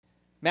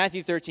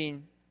Matthew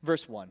 13,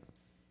 verse 1.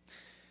 It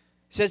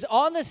says,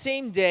 on the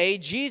same day,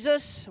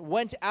 Jesus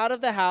went out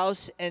of the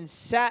house and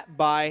sat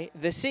by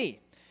the sea.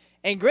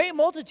 And great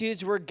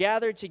multitudes were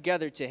gathered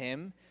together to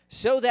him,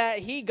 so that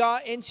he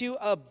got into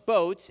a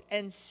boat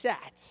and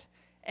sat.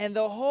 And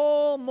the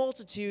whole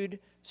multitude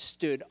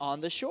stood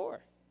on the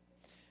shore.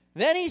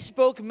 Then he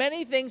spoke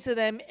many things to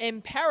them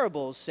in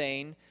parables,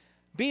 saying,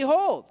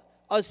 behold,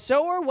 a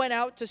sower went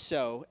out to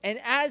sow, and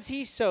as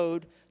he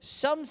sowed,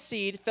 some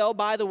seed fell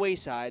by the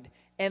wayside,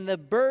 and the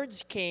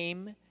birds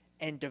came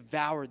and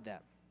devoured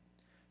them.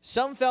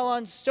 Some fell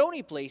on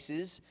stony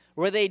places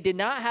where they did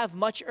not have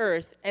much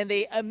earth, and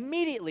they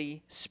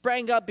immediately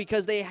sprang up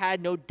because they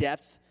had no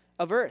depth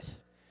of earth.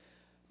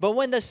 But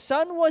when the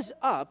sun was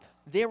up,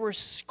 they were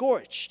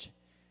scorched,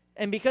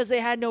 and because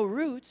they had no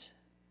roots,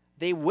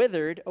 they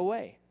withered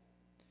away.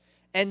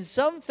 And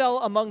some fell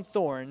among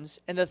thorns,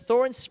 and the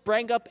thorns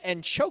sprang up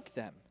and choked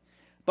them.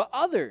 But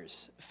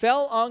others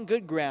fell on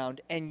good ground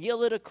and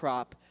yielded a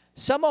crop,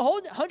 some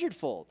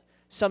 100-fold,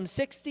 some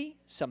 60,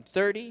 some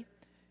 30.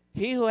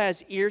 He who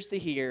has ears to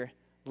hear,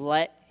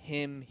 let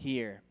him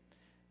hear.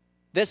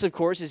 This, of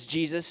course, is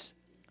Jesus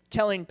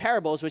telling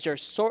parables, which are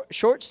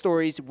short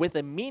stories with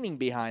a meaning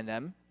behind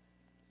them,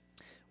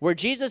 where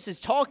Jesus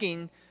is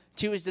talking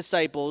to his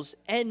disciples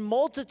and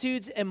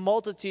multitudes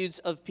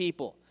of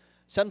people,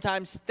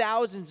 sometimes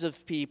thousands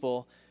of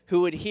people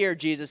who would hear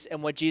Jesus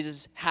and what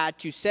Jesus had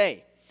to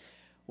say.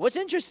 What's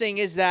interesting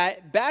is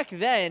that back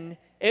then,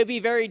 it would be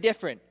very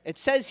different. It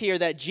says here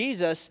that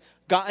Jesus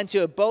got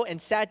into a boat and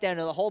sat down,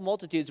 and the whole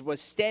multitude was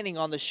standing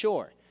on the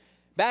shore.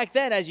 Back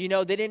then, as you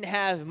know, they didn't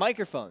have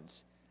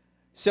microphones.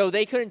 So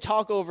they couldn't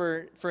talk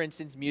over, for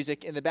instance,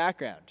 music in the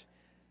background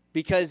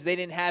because they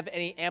didn't have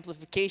any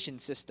amplification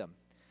system.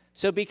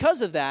 So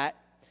because of that,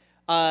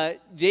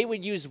 they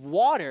would use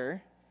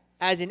water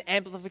as an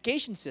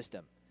amplification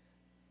system.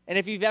 And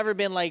if you've ever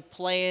been like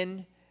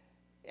playing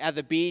at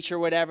the beach or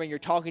whatever and you're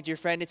talking to your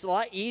friend, it's a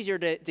lot easier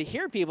to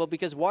hear people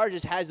because water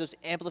just has those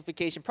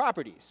amplification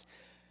properties.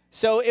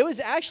 So it was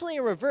actually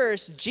in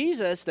reverse.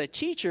 Jesus, the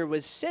teacher,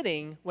 was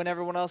sitting when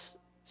everyone else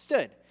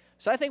stood.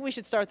 So I think we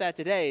should start that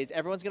today.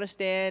 Everyone's going to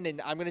stand,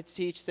 and I'm going to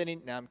teach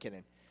sitting. No, I'm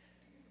kidding.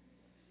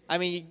 I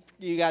mean,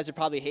 you guys would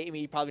probably hate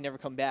me. You'd probably never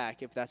come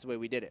back if that's the way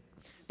we did it.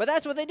 But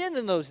that's what they did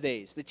in those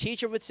days. The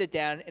teacher would sit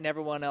down, and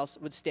everyone else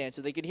would stand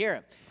so they could hear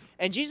him.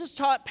 And Jesus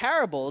taught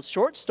parables,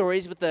 short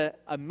stories with a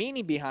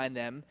meaning behind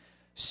them,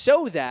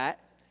 so that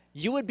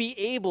you would be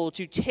able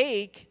to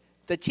take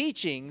the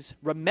teachings,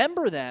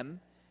 remember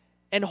them,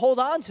 and hold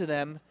on to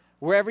them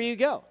wherever you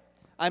go.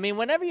 I mean,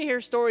 whenever you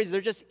hear stories,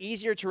 they're just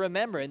easier to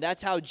remember. And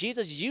that's how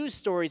Jesus used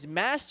stories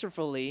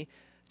masterfully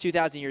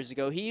 2,000 years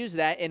ago. He used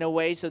that in a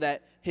way so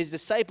that his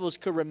disciples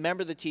could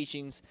remember the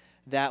teachings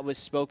that was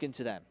spoken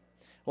to them.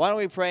 Why don't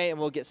we pray and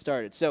we'll get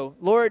started. So,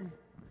 Lord,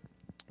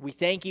 we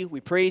thank you.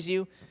 We praise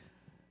you.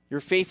 You're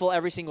faithful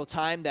every single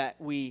time that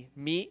we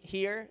meet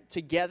here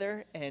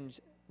together and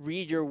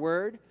read your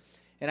word.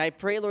 And I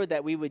pray, Lord,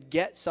 that we would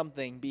get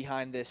something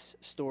behind this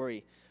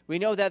story. We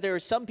know that there are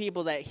some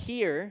people that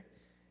hear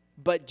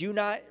but do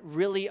not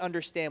really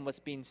understand what's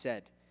being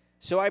said.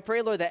 So I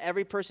pray, Lord, that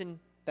every person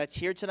that's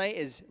here tonight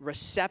is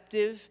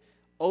receptive,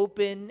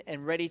 open,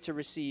 and ready to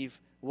receive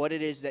what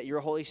it is that your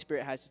Holy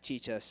Spirit has to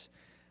teach us.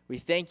 We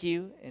thank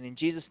you, and in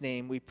Jesus'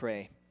 name we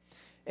pray.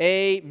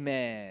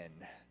 Amen.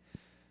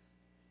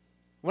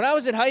 When I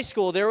was in high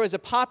school, there was a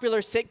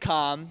popular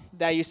sitcom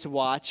that I used to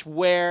watch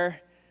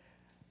where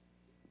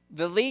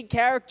the lead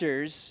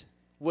characters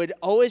would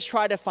always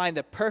try to find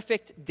the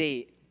perfect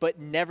date, but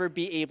never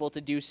be able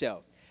to do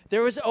so.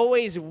 There was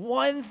always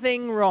one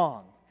thing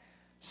wrong.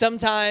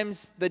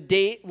 Sometimes the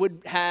date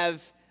would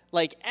have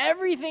like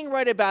everything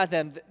right about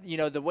them, you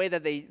know, the way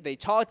that they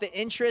talk, the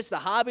interests, the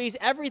hobbies,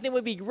 everything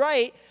would be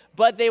right,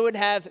 but they would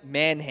have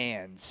man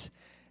hands.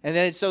 And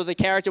then so the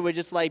character would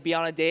just like be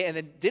on a date and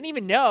then didn't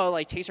even know,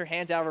 like takes her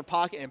hands out of her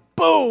pocket and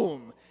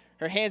boom,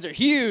 her hands are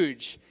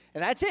huge.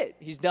 And that's it,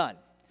 he's done.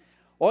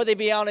 Or they'd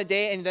be on a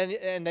date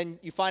and then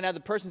you find out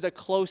the person's a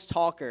close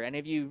talker. And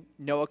if you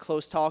know a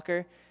close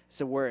talker, it's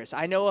the worst.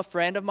 I know a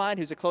friend of mine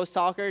who's a close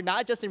talker,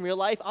 not just in real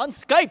life, on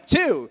Skype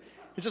too.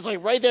 It's just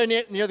like right there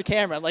near the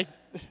camera, like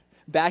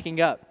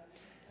backing up.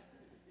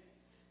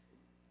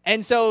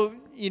 And so,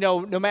 you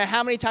know, no matter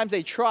how many times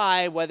they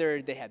try,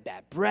 whether they have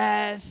bad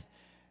breath,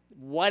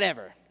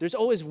 whatever, there's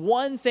always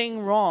one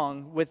thing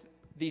wrong with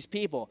these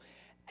people.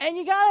 And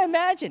you got to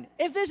imagine,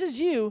 if this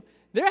is you,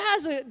 there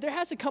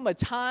has to come a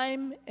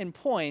time and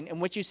point in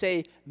which you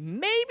say,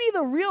 maybe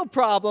the real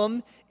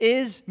problem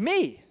is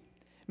me.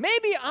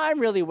 Maybe I'm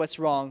really what's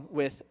wrong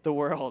with the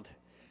world.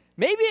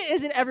 Maybe it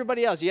isn't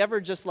everybody else. You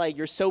ever just like,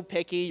 you're so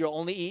picky, you'll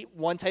only eat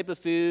one type of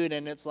food,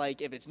 and it's like,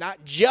 if it's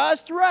not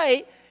just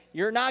right,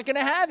 you're not going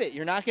to have it.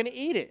 You're not going to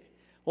eat it.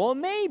 Well,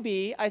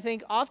 maybe, I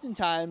think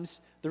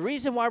oftentimes, the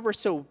reason why we're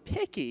so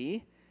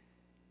picky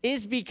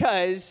is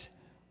because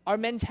our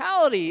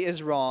mentality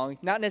is wrong,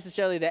 not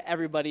necessarily that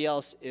everybody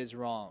else is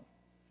wrong.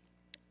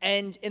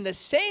 And in the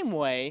same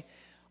way,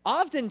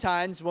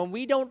 oftentimes when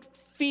we don't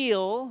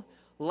feel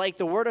like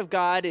the Word of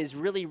God is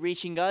really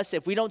reaching us,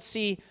 if we don't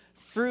see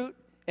fruit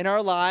in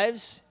our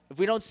lives, if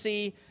we don't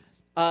see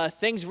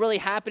things really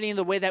happening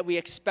the way that we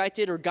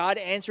expected, or God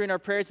answering our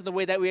prayers in the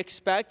way that we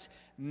expect,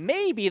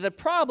 maybe the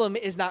problem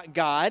is not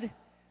God.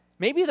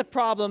 Maybe the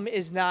problem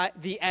is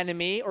not the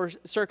enemy or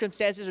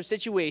circumstances or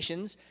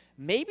situations.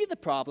 Maybe the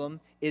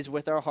problem is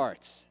with our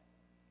hearts.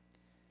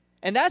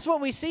 And that's what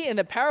we see in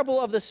the parable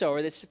of the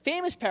sower, this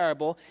famous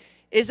parable,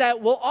 is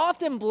that we'll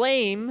often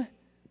blame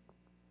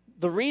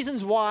the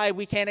reasons why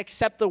we can't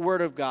accept the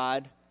Word of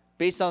God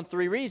based on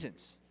three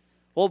reasons.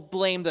 We'll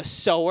blame the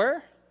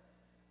sower,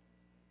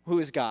 who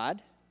is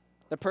God,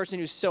 the person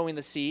who's sowing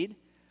the seed.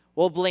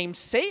 We'll blame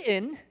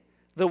Satan,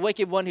 the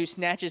wicked one who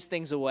snatches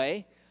things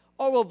away.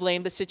 Or we'll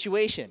blame the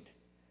situation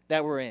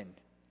that we're in.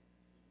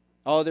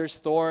 Oh, there's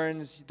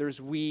thorns, there's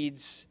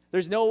weeds.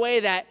 There's no way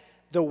that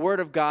the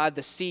Word of God,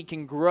 the seed,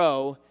 can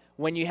grow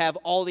when you have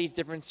all these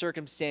different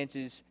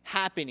circumstances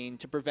happening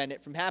to prevent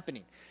it from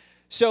happening.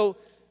 So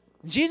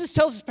Jesus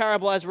tells this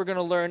parable, as we're going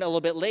to learn a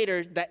little bit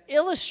later, that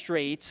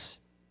illustrates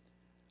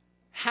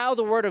how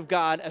the Word of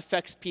God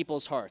affects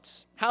people's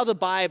hearts, how the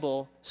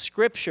Bible,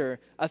 Scripture,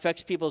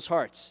 affects people's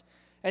hearts.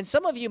 And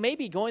some of you may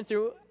be going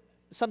through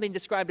something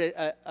described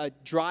a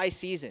dry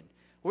season,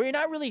 where you're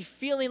not really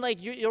feeling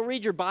like you'll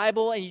read your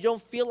Bible and you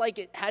don't feel like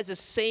it has the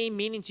same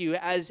meaning to you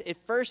as it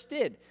first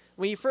did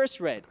when you first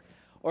read.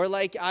 Or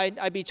like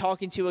I'd be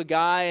talking to a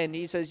guy and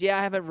he says, yeah,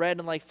 I haven't read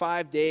in like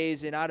 5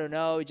 days and I don't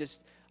know,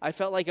 I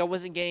felt like I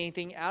wasn't getting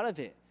anything out of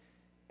it.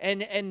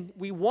 And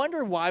we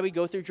wonder why we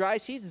go through dry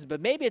seasons, but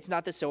maybe it's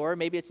not the sower,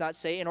 maybe it's not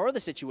Satan or the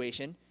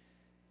situation.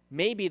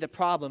 Maybe the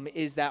problem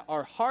is that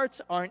our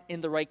hearts aren't in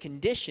the right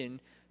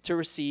condition to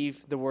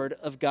receive the Word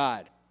of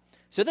God.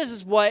 So this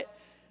is what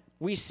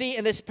we see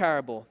in this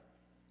parable.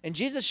 And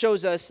Jesus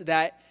shows us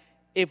that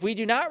if we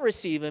do not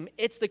receive Him,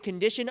 it's the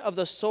condition of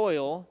the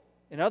soil,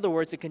 in other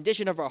words, the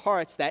condition of our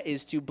hearts, that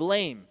is to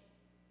blame.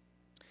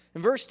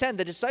 In verse 10,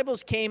 the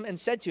disciples came and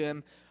said to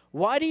Him,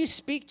 why do you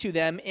speak to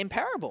them in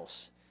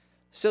parables?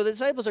 So the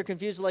disciples are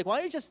confused, like, why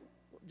don't you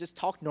just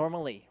talk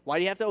normally? Why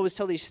do you have to always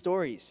tell these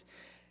stories?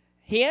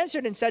 He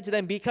answered and said to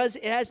them, because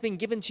it has been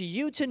given to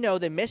you to know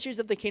the mysteries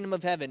of the kingdom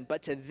of heaven,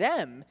 but to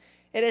them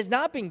it has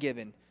not been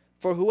given.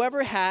 For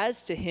whoever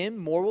has, to him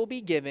more will be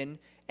given,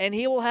 and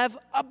he will have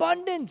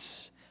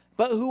abundance.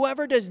 But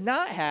whoever does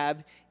not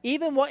have,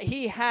 even what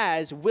he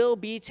has will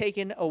be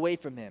taken away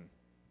from him.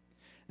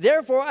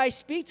 Therefore I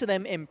speak to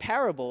them in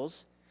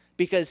parables,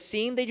 because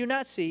seeing they do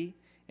not see,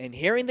 and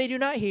hearing they do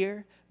not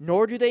hear,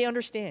 nor do they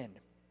understand.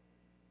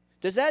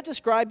 Does that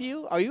describe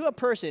you? Are you a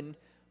person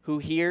who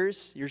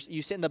hears?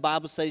 You sit in the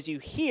Bible studies, you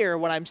hear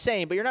what I'm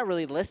saying, but you're not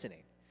really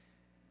listening.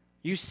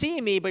 You see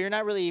me, but you're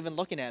not really even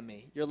looking at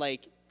me. You're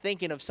like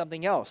thinking of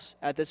something else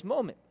at this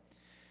moment.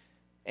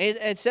 And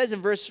it says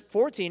in verse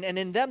 14, and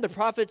in them the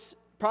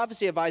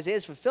prophecy of Isaiah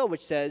is fulfilled,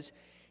 which says,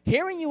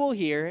 hearing you will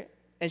hear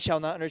and shall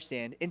not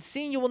understand, and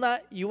seeing you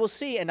will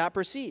see and not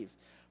perceive.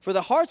 For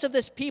the hearts of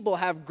this people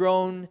have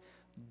grown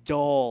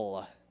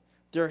dull.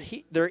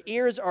 Their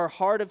ears are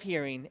hard of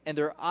hearing, and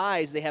their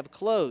eyes they have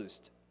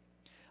closed.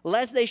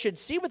 Lest they should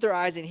see with their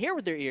eyes and hear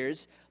with their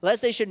ears,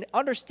 lest they should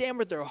understand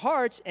with their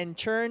hearts and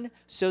turn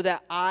so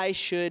that I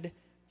should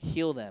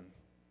heal them.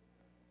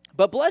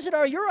 But blessed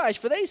are your eyes,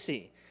 for they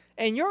see,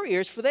 and your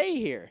ears, for they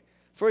hear.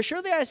 For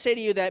assuredly I say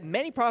to you that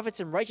many prophets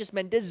and righteous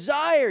men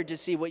desired to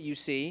see what you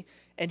see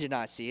and did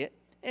not see it,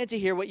 and to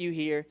hear what you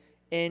hear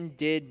and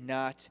did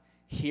not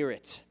hear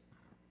it.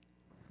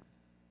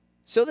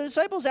 So the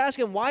disciples ask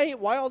him, why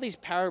all these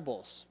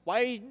parables? Why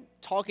are you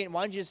talking?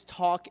 Why don't you just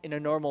talk in a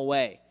normal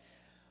way?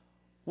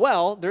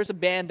 Well, there's a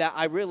band that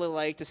I really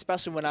liked,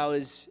 especially when I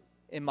was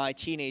in my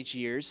teenage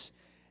years,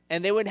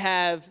 and they would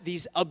have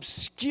these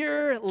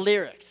obscure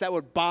lyrics that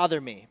would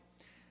bother me,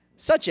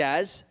 such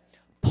as,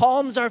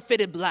 palms are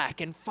fitted black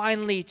and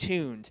finely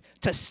tuned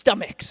to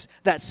stomachs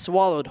that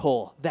swallowed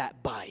whole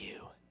that bayou.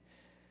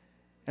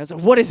 And I was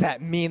like, what does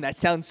that mean? That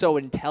sounds so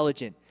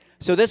intelligent.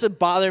 So this would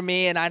bother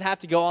me, and I'd have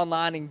to go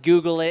online and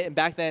Google it. And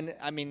back then,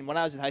 when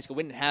I was in high school,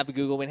 we didn't have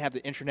Google, we didn't have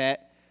the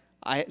internet.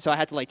 So I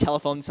had to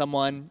telephone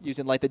someone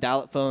using the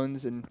dial-up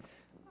phones, and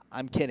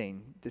I'm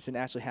kidding. This didn't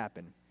actually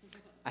happen.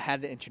 I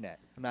had the internet.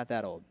 I'm not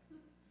that old.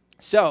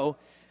 So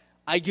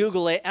I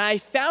Google it, and I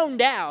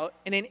found out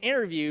in an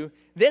interview,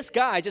 this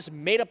guy just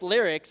made up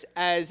lyrics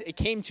as it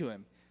came to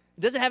him.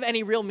 It doesn't have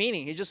any real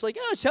meaning. He's just like,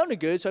 oh, it sounded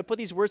good, so I put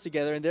these words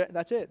together, and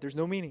that's it. There's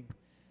no meaning.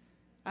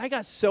 I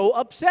got so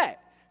upset.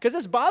 Because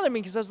this bothered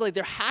me, because I was like,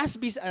 there has to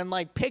be, and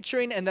I'm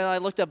picturing, and then I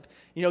looked up,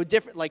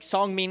 different,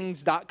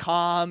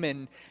 songmeanings.com,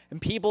 and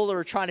people that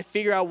were trying to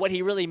figure out what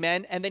he really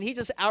meant, and then he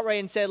just outright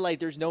and said,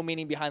 there's no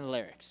meaning behind the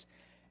lyrics.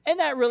 And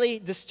that really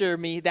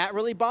disturbed me, that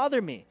really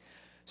bothered me.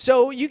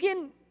 So you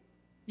can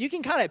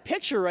kind of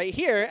picture right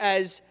here,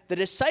 as the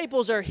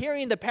disciples are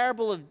hearing the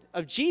parable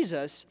of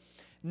Jesus,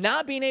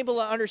 not being able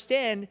to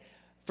understand,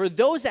 for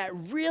those that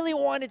really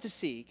wanted to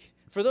seek,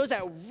 for those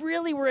that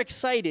really were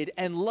excited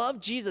and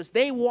loved Jesus,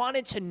 they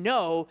wanted to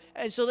know,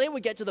 and so they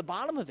would get to the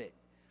bottom of it.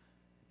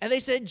 And they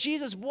said,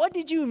 Jesus, what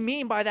did you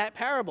mean by that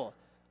parable?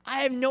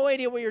 I have no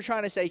idea what you're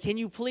trying to say. Can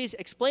you please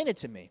explain it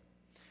to me?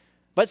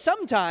 But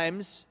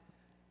sometimes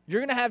you're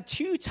going to have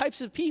two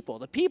types of people: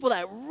 the people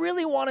that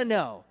really want to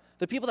know,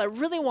 the people that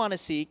really want to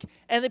seek,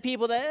 and the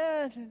people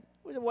that,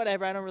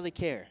 whatever, I don't really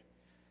care.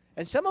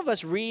 And some of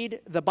us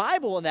read the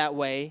Bible in that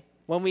way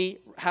when we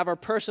have our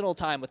personal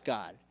time with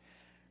God,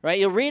 right?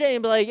 You'll read it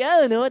and be like, yeah,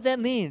 I don't know what that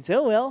means.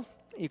 Oh, well,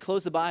 you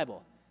close the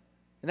Bible,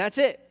 and that's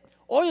it.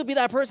 Or you'll be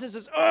that person that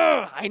says,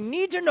 I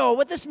need to know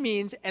what this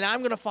means, and I'm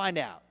going to find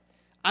out.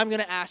 I'm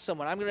going to ask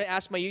someone. I'm going to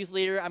ask my youth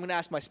leader. I'm going to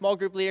ask my small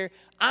group leader.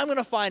 I'm going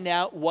to find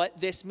out what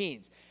this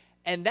means.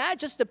 And that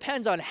just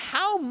depends on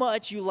how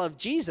much you love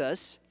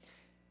Jesus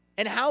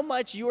and how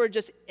much you are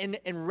just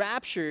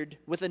enraptured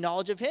with the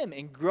knowledge of him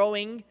and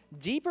growing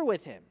deeper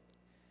with him.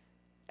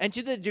 And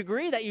to the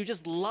degree that you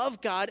just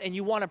love God and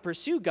you want to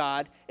pursue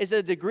God is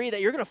the degree that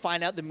you're going to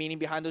find out the meaning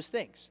behind those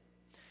things.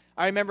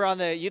 I remember on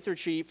the youth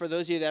retreat, for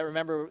those of you that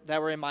remember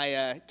that were in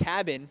my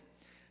cabin,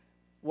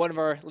 one of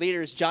our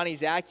leaders, Johnny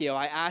Zacchio,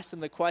 I asked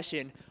him the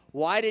question,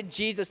 why did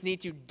Jesus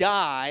need to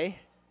die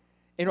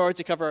in order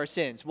to cover our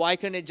sins? Why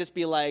couldn't it just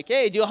be like,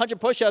 hey, do 100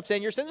 push-ups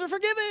and your sins are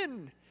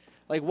forgiven?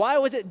 Like, why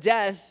was it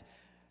death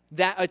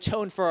that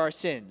atoned for our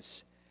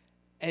sins?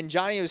 And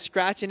Johnny was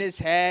scratching his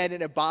head,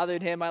 and it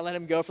bothered him. I let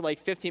him go for like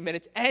 15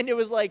 minutes, and it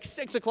was like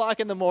 6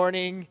 o'clock in the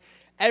morning.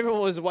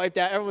 Everyone was wiped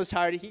out. Everyone was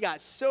tired. He got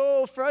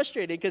so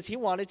frustrated because he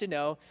wanted to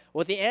know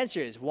what the answer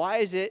is. Why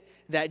is it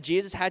that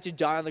Jesus had to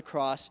die on the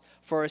cross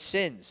for our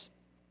sins?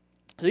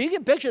 So you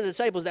can picture the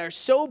disciples that are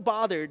so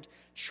bothered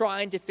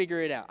trying to figure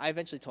it out. I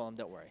eventually told them,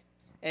 don't worry.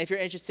 And if you're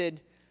interested,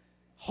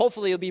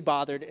 hopefully you'll be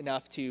bothered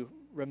enough to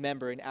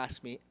remember and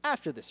ask me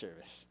after the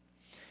service.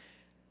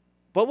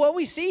 But what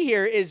we see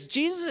here is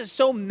Jesus is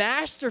so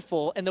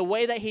masterful in the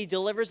way that he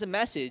delivers the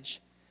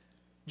message,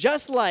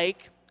 just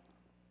like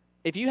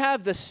if you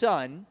have the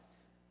sun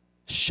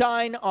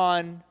shine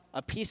on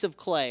a piece of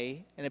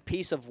clay and a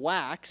piece of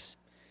wax,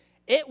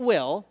 it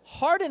will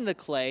harden the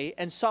clay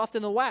and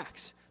soften the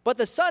wax. But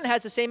the sun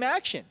has the same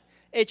action.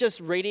 It just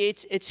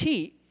radiates its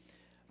heat.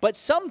 But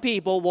some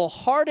people will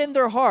harden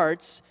their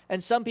hearts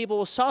and some people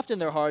will soften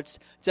their hearts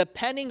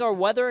depending on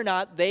whether or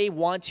not they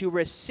want to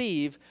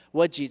receive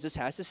what Jesus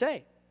has to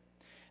say.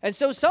 And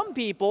so some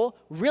people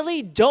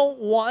really don't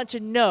want to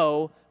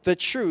know the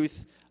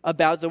truth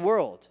about the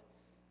world.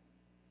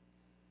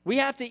 We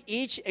have to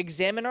each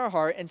examine our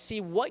heart and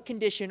see what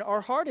condition our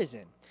heart is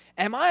in.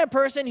 Am I a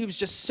person who's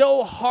just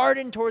so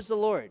hardened towards the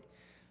Lord?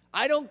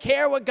 I don't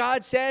care what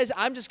God says.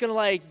 I'm just going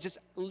to just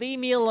leave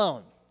me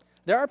alone.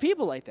 There are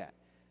people like that.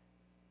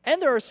 And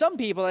there are some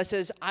people that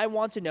says, I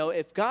want to know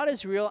if God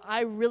is real.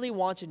 I really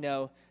want to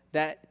know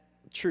that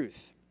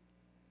truth.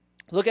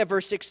 Look at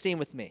verse 16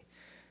 with me.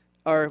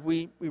 Or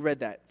we read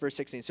that, verse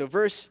 16. So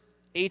verse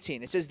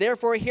 18, it says,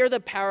 therefore, hear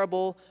the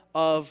parable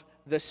of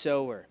the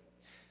sower.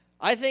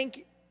 I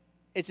think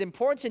it's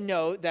important to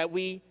note that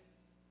we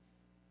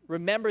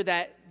remember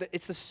that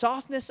it's the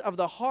softness of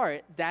the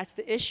heart that's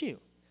the issue.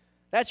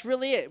 That's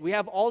really it. We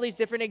have all these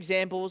different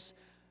examples.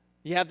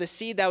 You have the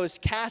seed that was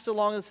cast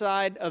along the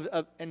side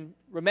and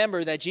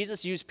remember that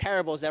Jesus used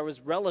parables that was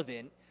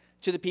relevant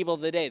to the people of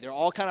the day. They're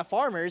all kind of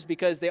farmers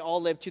because they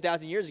all lived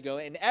 2,000 years ago,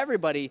 and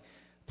everybody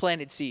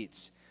planted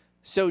seeds.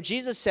 So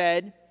Jesus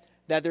said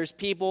that there's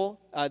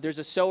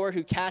a sower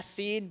who cast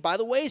seed by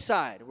the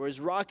wayside, where it was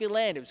rocky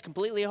land. It was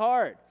completely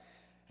hard.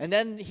 And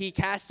then he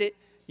cast it,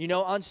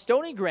 on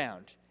stony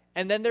ground.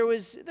 And then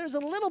there's a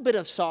little bit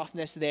of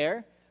softness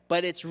there,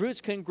 but its roots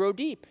couldn't grow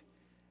deep.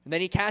 And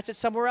then he cast it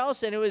somewhere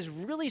else, and it was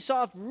really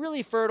soft,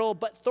 really fertile,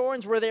 but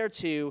thorns were there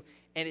too,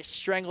 and it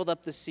strangled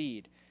up the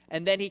seed.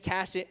 And then he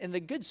cast it in the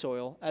good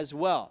soil as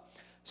well.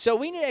 So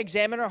we need to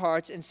examine our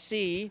hearts and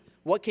see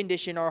what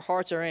condition our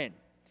hearts are in.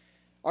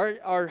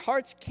 Our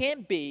hearts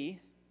can't be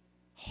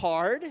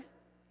hard.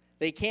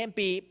 They can't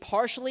be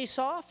partially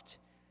soft.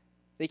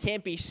 They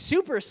can't be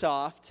super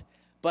soft,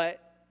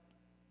 but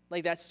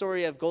like that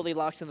story of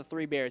Goldilocks and the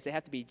Three Bears, they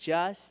have to be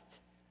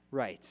just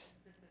right.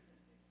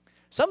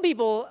 Some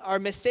people are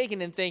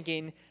mistaken in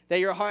thinking that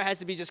your heart has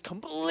to be just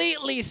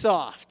completely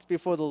soft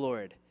before the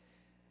Lord.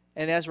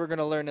 And as we're going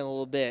to learn in a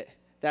little bit,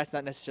 that's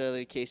not necessarily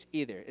the case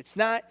either. It's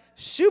not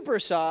super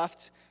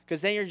soft,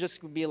 because then you're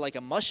just going to be like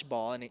a mush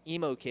ball and an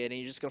emo kid,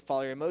 and you're just going to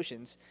follow your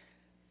emotions.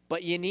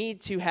 But you need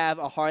to have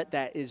a heart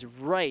that is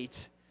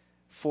right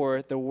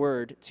for the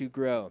word to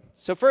grow.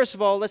 So first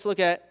of all, let's look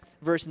at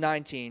verse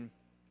 19.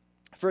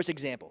 First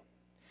example.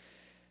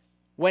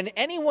 When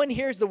anyone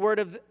hears the word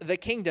of the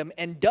kingdom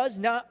and does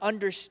not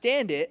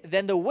understand it,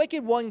 then the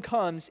wicked one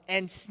comes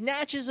and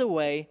snatches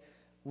away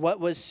what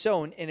was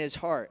sown in his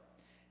heart.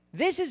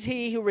 This is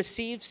he who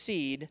receives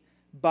seed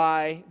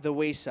by the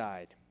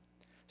wayside.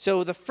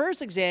 So the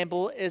first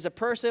example is a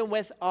person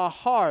with a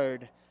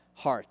hard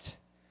heart.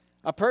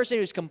 A person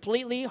who's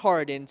completely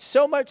hardened,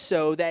 so much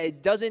so that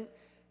it doesn't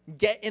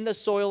get in the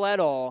soil at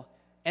all.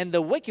 And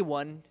the wicked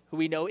one, who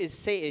we know is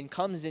Satan,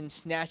 comes and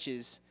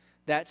snatches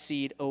that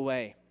seed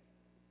away.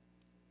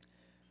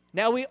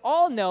 Now we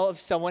all know of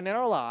someone in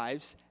our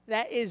lives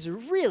that is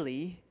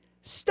really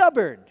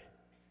stubborn.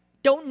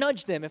 Don't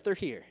nudge them if they're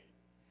here.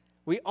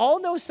 We all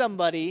know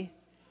somebody,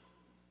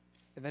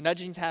 and the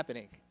nudging's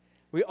happening.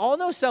 We all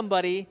know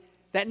somebody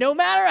that no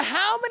matter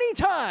how many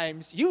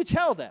times you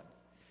tell them,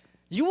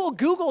 you will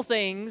Google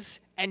things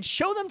and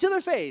show them to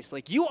their face,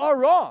 like you are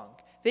wrong.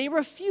 They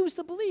refuse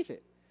to believe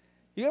it.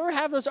 You ever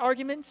have those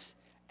arguments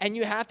and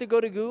you have to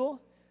go to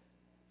Google?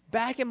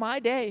 Back in my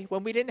day,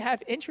 when we didn't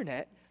have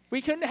internet,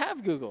 we couldn't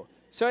have Google.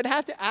 So I'd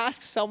have to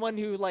ask someone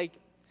who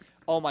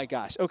oh my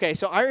gosh. Okay,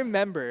 so I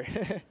remember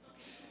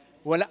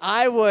when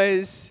I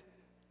was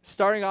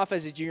starting off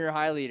as a junior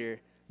high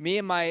leader, me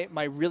and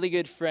my really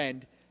good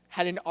friend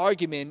had an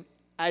argument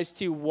as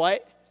to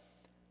what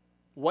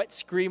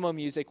Screamo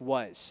music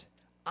was.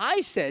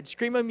 I said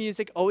Screamo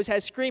music always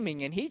has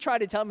screaming, and he tried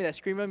to tell me that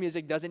Screamo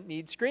music doesn't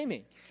need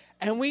screaming.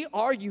 And we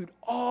argued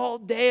all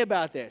day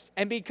about this.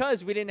 And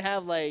because we didn't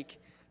have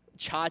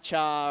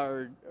cha-cha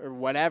or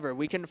whatever,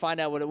 we couldn't find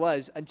out what it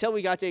was until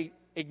we got to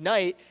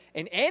Ignite,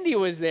 and Andy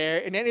was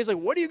there, and Andy was like,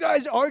 what are you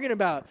guys arguing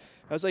about?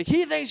 I was like,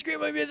 he thinks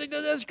Screamo music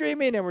doesn't have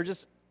screaming, and we're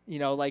just,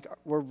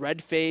 we're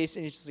red-faced,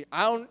 and he's just like,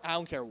 I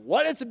don't care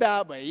what it's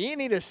about, but you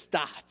need to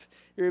stop.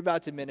 You're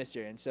about to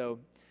minister. And so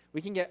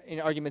we can get in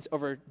arguments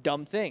over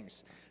dumb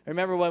things. I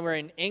remember when we were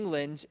in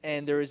England,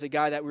 and there was a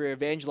guy that we were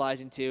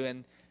evangelizing to,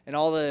 and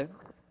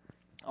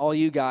all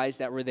you guys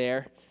that were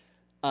there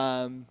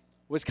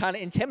was kind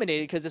of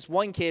intimidated because this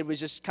one kid was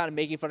just kind of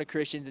making fun of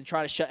Christians and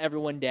trying to shut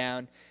everyone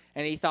down,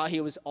 and he thought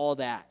he was all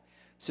that.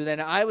 So then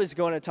I was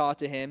going to talk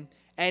to him,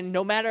 and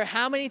no matter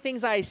how many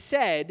things I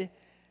said,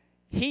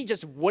 he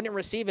just wouldn't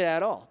receive it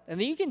at all. And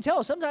then you can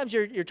tell sometimes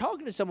you're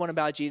talking to someone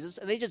about Jesus,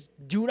 and they just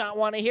do not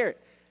want to hear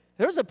it.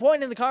 There was a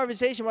point in the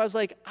conversation where I was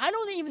like, I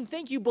don't even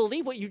think you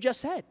believe what you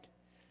just said.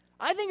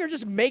 I think you're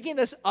just making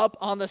this up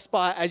on the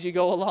spot as you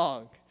go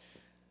along.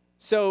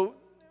 So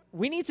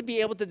we need to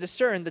be able to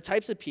discern the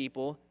types of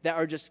people that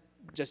are just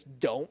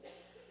don't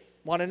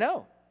want to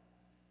know.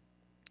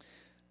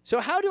 So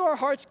how do our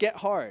hearts get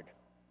hard?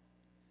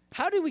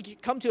 How do we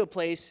come to a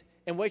place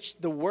in which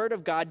the word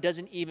of God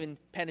doesn't even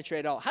penetrate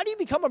at all? How do you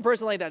become a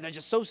person like that that's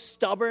just so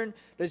stubborn,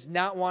 does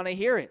not want to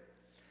hear it?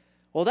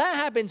 Well, that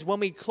happens when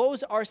we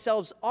close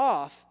ourselves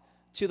off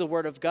to the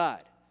word of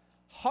God.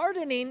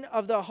 Hardening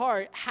of the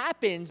heart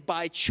happens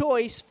by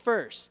choice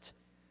first,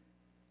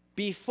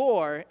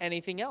 before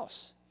anything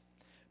else.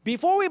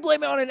 Before we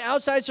blame it on an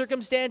outside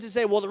circumstance and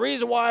say, well, the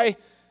reason why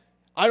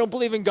I don't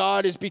believe in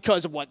God is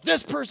because of what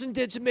this person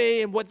did to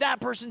me and what that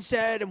person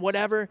said and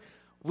whatever,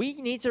 we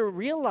need to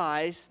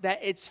realize that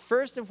it's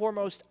first and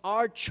foremost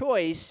our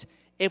choice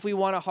if we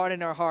want to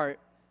harden our heart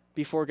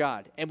before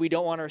God and we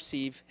don't want to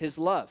receive his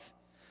love.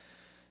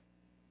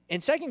 In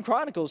 2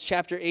 Chronicles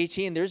chapter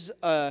 18, there's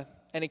an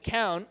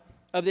account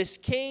of this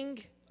king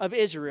of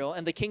Israel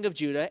and the king of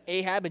Judah,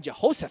 Ahab and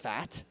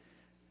Jehoshaphat.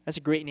 That's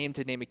a great name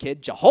to name a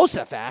kid,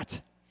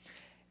 Jehoshaphat.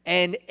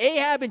 And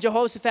Ahab and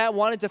Jehoshaphat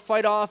wanted to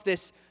fight off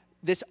this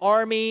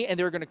army, and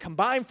they were going to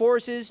combine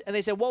forces. And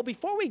they said, well,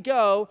 before we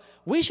go,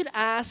 we should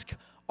ask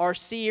our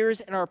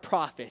seers and our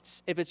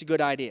prophets if it's a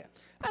good idea.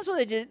 That's what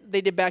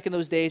they did back in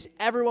those days.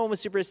 Everyone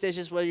was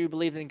superstitious, whether you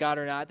believed in God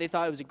or not. They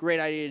thought it was a great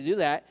idea to do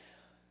that.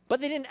 But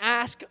they didn't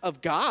ask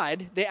of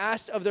God. They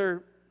asked of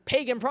their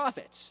pagan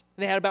prophets.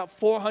 And they had about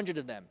 400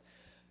 of them.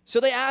 So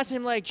they asked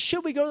him,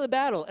 should we go to the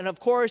battle? And of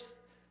course,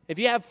 if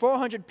you have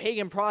 400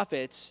 pagan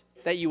prophets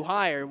that you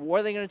hire, what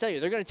are they going to tell you?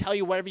 They're going to tell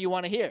you whatever you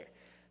want to hear.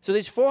 So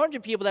these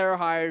 400 people that are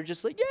hired are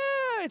just like,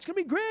 yeah, it's going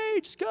to be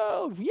great. Just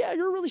go. Yeah,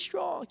 you're really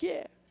strong.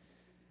 Yeah.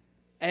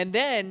 And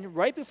then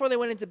right before they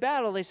went into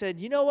battle, they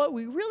said, you know what?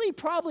 We really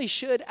probably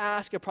should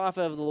ask a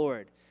prophet of the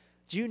Lord.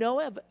 Do you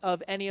know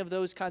of any of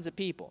those kinds of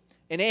people?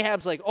 And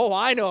Ahab's like, oh,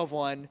 I know of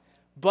one.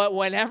 But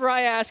whenever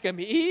I ask him,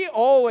 he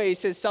always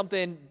says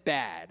something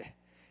bad.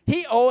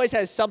 He always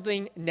has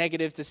something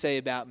negative to say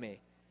about me.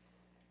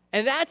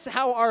 And that's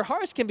how our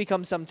hearts can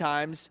become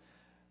sometimes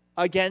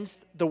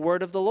against the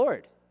word of the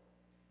Lord.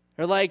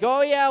 They're like,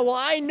 oh, yeah, well,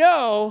 I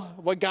know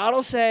what God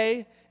will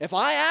say. If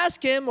I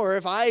ask him or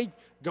if I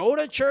go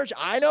to church,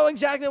 I know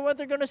exactly what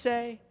they're going to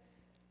say.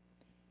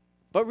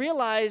 But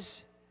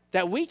realize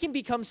that we can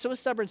become so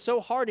stubborn, so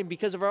hardened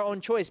because of our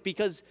own choice,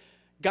 because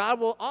God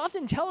will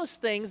often tell us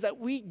things that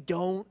we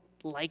don't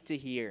like to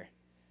hear.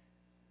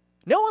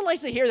 No one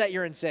likes to hear that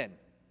you're in sin.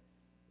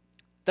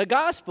 The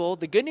gospel,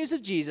 the good news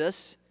of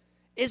Jesus,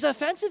 is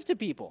offensive to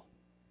people.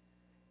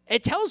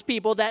 It tells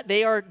people that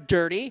they are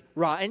dirty,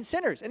 rotten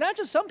sinners. And not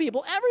just some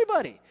people,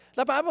 everybody.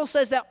 The Bible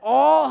says that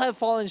all have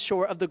fallen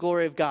short of the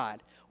glory of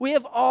God. We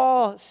have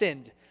all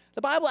sinned.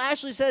 The Bible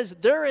actually says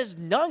there is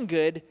none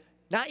good,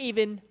 not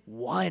even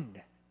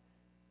one.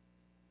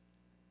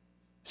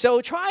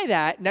 So try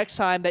that next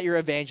time that you're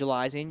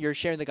evangelizing, you're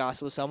sharing the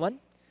gospel with someone.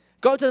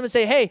 Go up to them and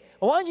say, hey,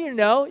 I want you to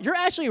know you're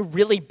actually a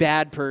really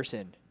bad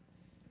person.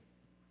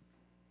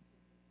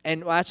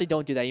 And well, actually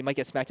don't do that. You might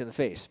get smacked in the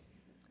face.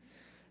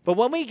 But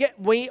when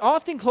we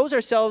often close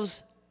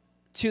ourselves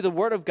to the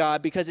word of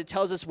God because it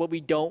tells us what we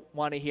don't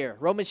want to hear.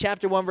 Romans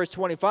chapter 1 verse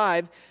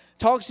 25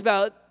 talks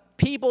about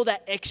people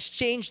that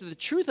exchange the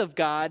truth of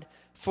God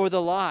for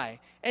the lie.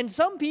 And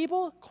some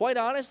people, quite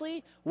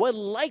honestly, would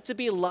like to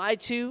be lied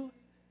to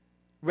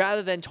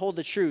rather than told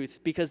the truth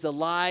because the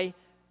lie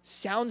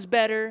sounds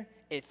better,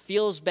 it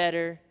feels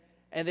better,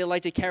 and they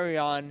like to carry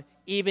on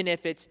even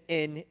if it's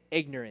in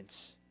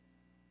ignorance.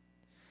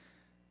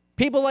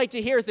 People like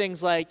to hear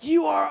things like,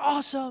 you are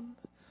awesome,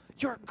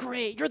 you're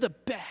great, you're the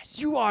best,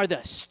 you are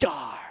the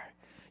star,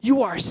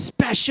 you are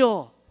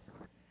special.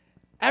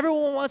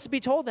 Everyone wants to be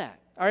told that.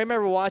 I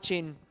remember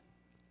watching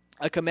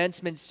a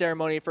commencement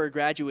ceremony for a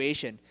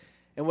graduation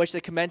in which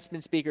the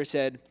commencement speaker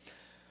said,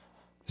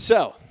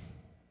 so,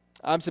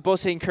 I'm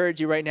supposed to encourage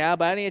you right now,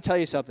 but I need to tell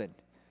you something.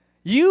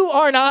 You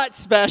are not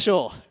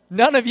special.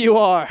 None of you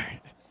are.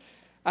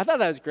 I thought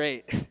that was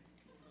great.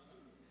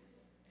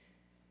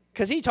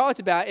 Because he talked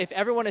about if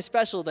everyone is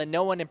special, then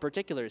no one in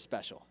particular is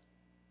special.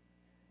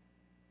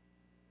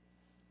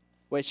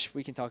 Which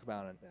we can talk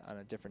about on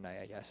a different night,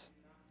 I guess.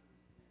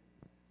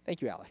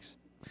 Thank you, Alex.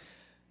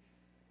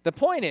 The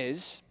point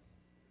is,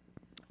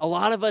 a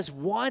lot of us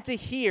want to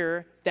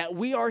hear that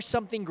we are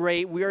something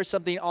great, we are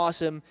something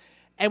awesome,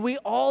 and we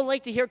all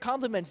like to hear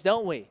compliments,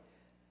 don't we?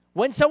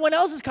 When someone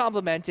else is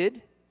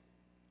complimented,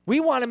 we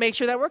want to make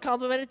sure that we're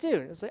complimented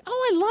too. It's like,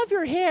 oh, I love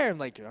your hair. I'm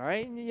like, all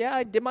right, yeah,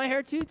 I did my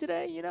hair too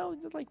today.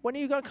 It's like, when are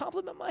you going to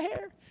compliment my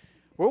hair?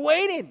 We're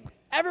waiting.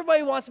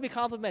 Everybody wants to be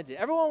complimented.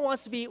 Everyone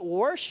wants to be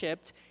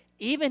worshipped,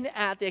 even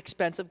at the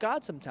expense of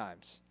God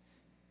sometimes.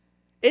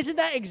 Isn't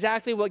that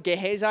exactly what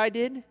Gehazi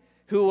did,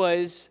 who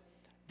was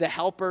the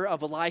helper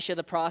of Elisha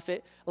the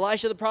prophet?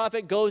 Elisha the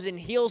prophet goes and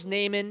heals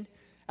Naaman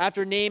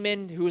after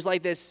Naaman, who's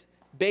like this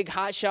big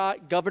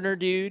hotshot governor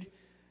dude,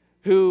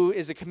 who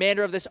is the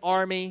commander of this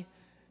army,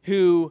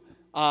 who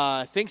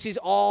thinks he's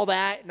all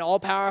that and all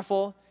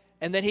powerful.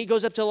 And then he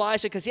goes up to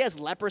Elisha because he has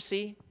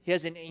leprosy. He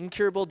has an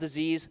incurable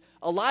disease.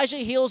 Elijah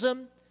heals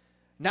him,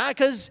 not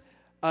because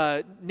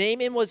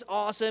Naaman was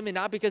awesome and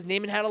not because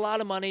Naaman had a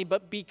lot of money,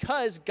 but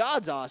because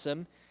God's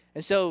awesome.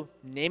 And so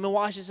Naaman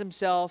washes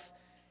himself.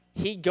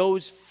 He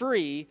goes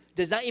free,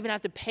 does not even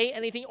have to pay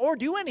anything or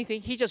do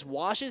anything. He just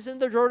washes in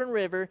the Jordan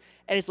River,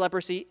 and his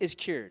leprosy is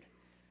cured.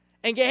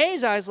 And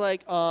Gehazi's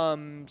like,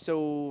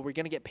 so we're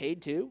going to get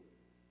paid too?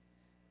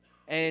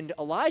 And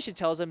Elisha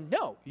tells him,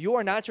 no, you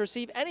are not to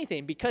receive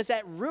anything because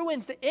that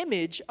ruins the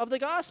image of the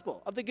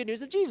gospel, of the good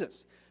news of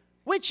Jesus,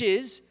 which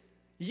is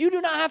you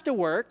do not have to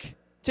work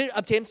to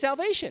obtain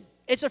salvation.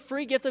 It's a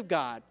free gift of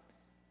God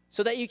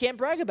so that you can't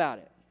brag about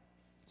it.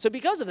 So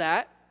because of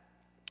that,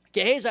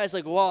 Gehazi's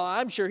like, well,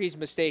 I'm sure he's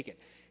mistaken.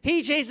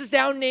 He chases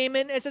down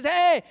Naaman and says,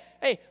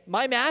 hey,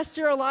 my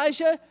master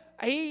Elijah,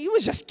 he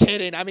was just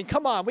kidding. I mean,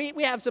 come on.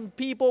 We have some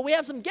people. We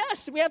have some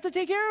guests. We have to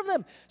take care of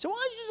them. So why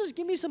don't you just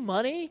give me some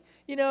money,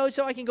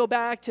 so I can go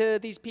back to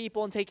these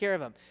people and take care of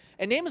them.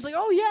 And Naaman's like,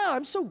 oh, yeah,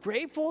 I'm so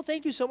grateful.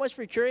 Thank you so much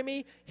for curing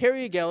me. Here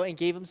you go, and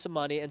gave him some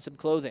money and some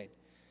clothing.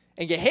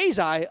 And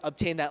Gehazi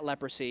obtained that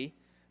leprosy,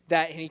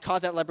 and he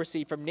caught that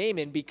leprosy from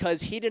Naaman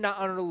because he did not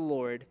honor the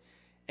Lord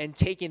and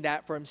taking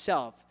that for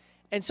himself.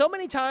 And so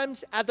many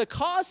times, at the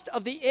cost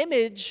of the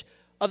image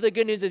of the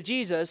good news of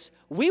Jesus,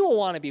 we will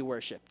want to be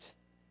worshipped.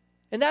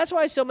 And that's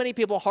why so many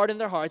people harden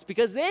their hearts,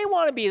 because they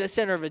want to be the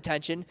center of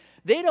attention.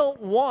 They don't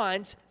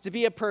want to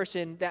be a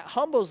person that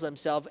humbles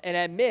themselves and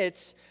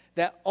admits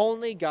that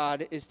only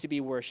God is to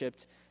be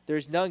worshipped.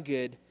 There's none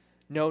good,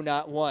 no,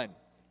 not one.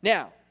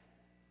 Now,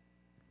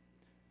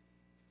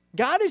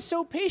 God is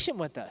so patient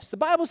with us. The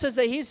Bible says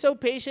that he's so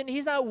patient,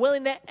 he's not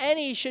willing that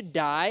any should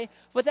die,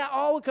 but that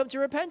all would come to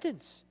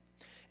repentance.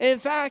 And in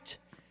fact,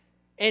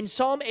 in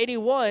Psalm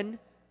 81,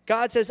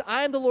 God says,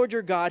 I am the Lord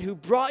your God who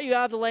brought you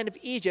out of the land of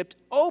Egypt.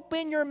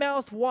 Open your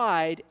mouth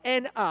wide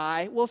and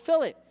I will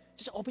fill it.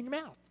 Just open your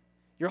mouth.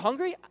 You're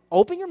hungry?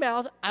 Open your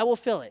mouth. I will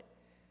fill it.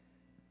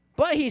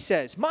 But he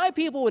says, my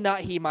people would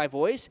not heed my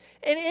voice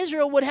and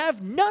Israel would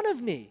have none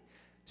of me.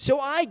 So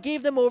I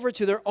gave them over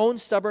to their own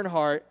stubborn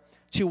heart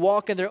to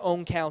walk in their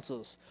own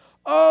counsels.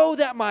 Oh,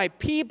 that my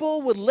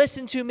people would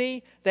listen to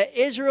me, that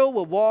Israel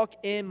would walk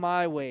in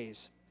my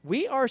ways.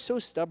 We are so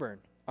stubborn,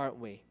 aren't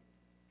we?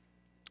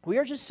 We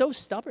are just so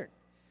stubborn.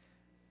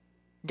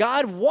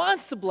 God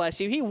wants to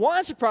bless you. He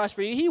wants to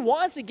prosper you. He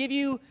wants to give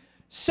you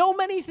so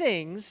many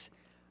things,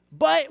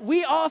 but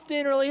we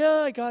often are like,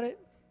 oh, I got it.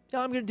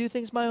 I'm going to do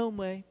things my own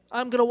way.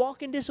 I'm going to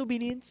walk in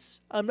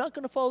disobedience. I'm not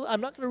going to follow. I'm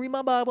not going to read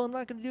my Bible. I'm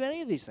not going to do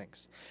any of these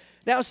things.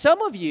 Now,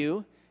 some of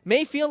you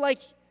may feel like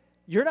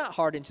you're not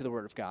hardened to the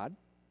Word of God.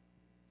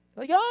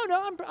 Like, oh,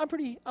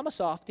 no, I'm a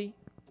softie.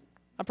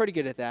 I'm pretty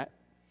good at that.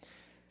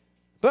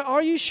 But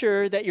are you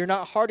sure that you're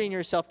not hardening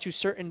yourself to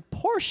certain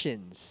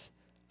portions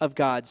of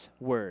God's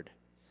Word?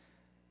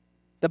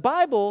 The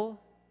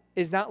Bible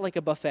is not like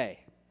a buffet.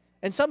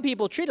 And some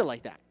people treat it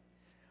like that,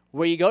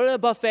 where you go to the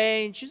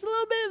buffet and choose a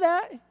little bit of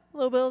that, a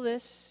little bit of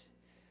this.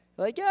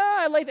 You're like, yeah,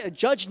 I like that.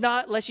 Judge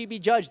not, lest you be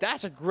judged.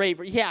 That's a great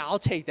verse. Yeah, I'll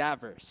take that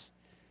verse.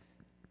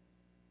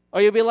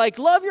 Or you'll be like,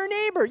 love your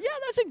neighbor. Yeah,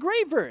 that's a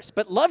great verse.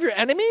 But love your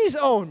enemies?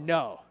 Oh,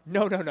 no.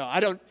 No.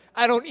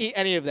 I don't eat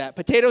any of that.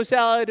 Potato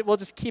salad, we'll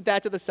just keep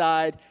that to the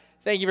side.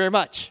 Thank you very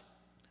much.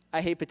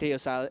 I hate potato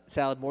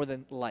salad more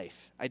than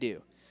life. I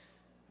do.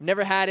 I've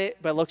never had it,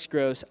 but it looks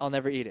gross. I'll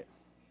never eat it.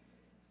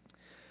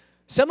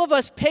 Some of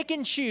us pick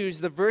and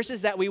choose the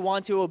verses that we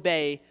want to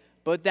obey,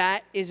 but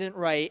that isn't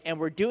right, and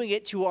we're doing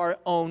it to our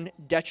own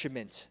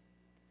detriment.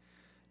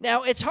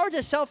 Now, it's hard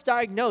to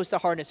self-diagnose the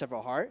hardness of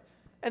our heart,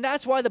 and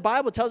that's why the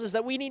Bible tells us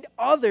that we need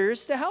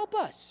others to help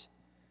us.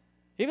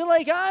 Even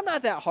like, I'm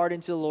not that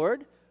hardened to the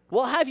Lord.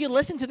 Well, have you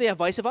listened to the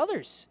advice of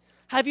others?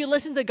 Have you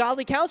listened to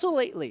godly counsel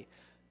lately?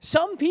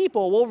 Some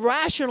people will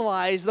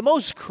rationalize the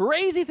most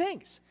crazy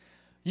things.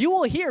 You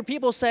will hear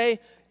people say,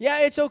 yeah,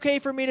 it's okay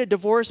for me to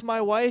divorce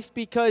my wife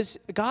because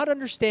God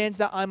understands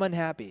that I'm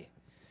unhappy.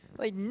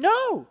 Like,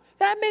 no,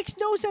 that makes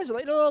no sense.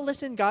 Like, no,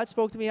 listen, God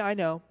spoke to me. I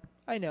know.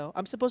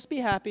 I'm supposed to be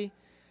happy.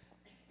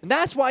 And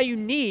that's why you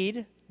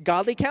need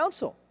godly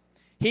counsel.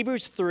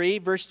 Hebrews 3,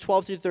 verse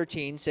 12 through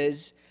 13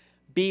 says,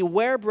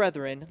 beware,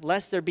 brethren,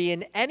 lest there be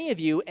in any of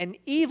you an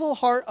evil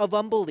heart of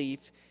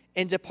unbelief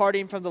in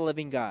departing from the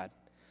living God.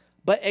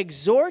 But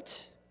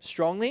exhort,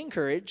 strongly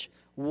encourage,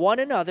 one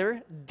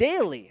another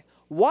daily,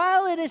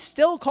 while it is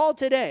still called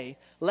today,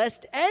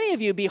 lest any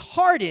of you be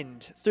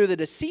hardened through the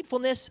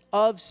deceitfulness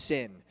of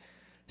sin.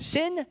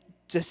 Sin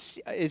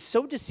is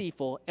so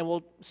deceitful and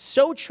will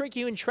so trick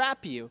you and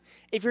trap you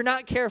if you're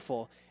not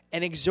careful.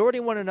 And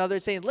exhorting one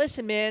another, saying,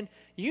 listen, man,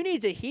 you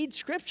need to heed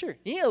Scripture.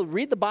 You need to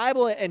read the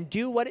Bible and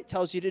do what it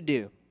tells you to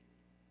do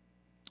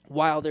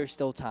while there's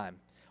still time,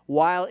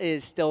 while it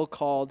is still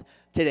called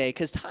today,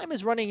 because time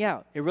is running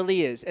out. It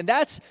really is. And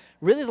that's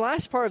really the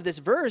last part of this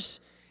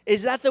verse,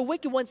 is that the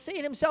wicked one,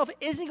 Satan himself,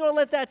 isn't going to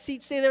let that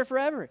seed stay there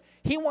forever.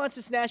 He wants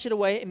to snatch it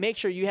away and make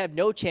sure you have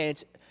no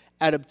chance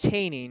at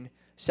obtaining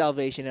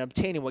salvation and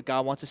obtaining what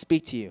God wants to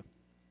speak to you.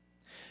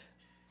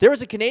 There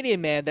was a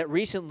Canadian man that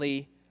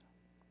recently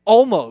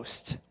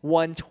almost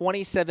won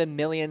 $27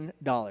 million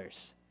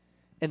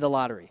in the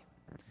lottery.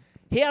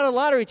 He had a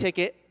lottery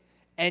ticket,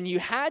 and you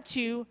had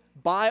to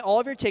buy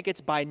all of your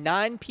tickets by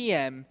 9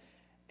 p.m.,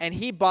 and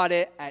he bought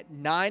it at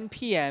 9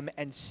 p.m.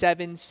 and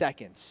 7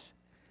 seconds.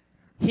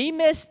 He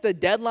missed the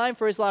deadline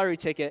for his lottery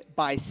ticket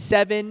by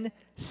 7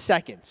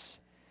 seconds.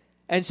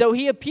 And so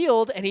he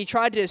appealed, and he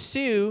tried to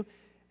sue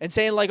and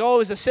saying like, oh, it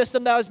was a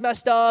system that was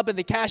messed up, and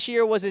the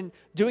cashier wasn't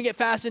doing it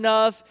fast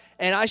enough,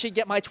 and I should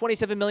get my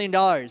 $27 million.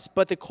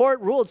 But the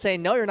court ruled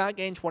saying, no, you're not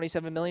getting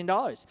 $27 million.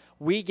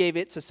 We gave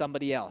it to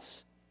somebody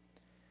else.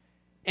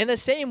 In the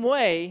same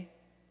way,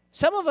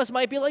 some of us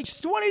might be like,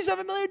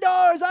 $27 million,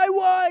 I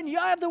won.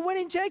 I have the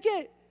winning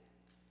ticket.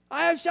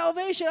 I have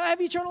salvation. I have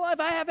eternal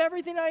life. I have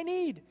everything I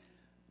need.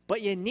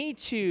 But you need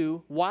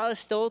to, while it's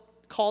still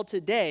called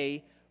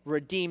today,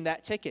 redeem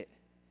that ticket.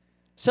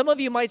 Some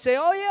of you might say,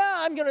 oh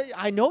yeah,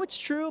 I know it's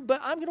true, but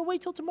I'm going to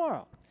wait till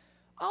tomorrow.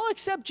 I'll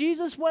accept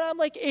Jesus when I'm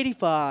like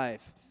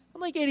 85. I'm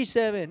like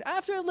 87.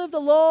 After I lived a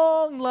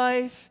long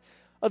life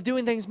of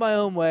doing things my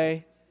own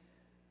way.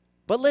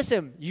 But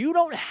listen, you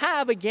don't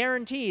have a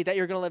guarantee that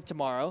you're going to live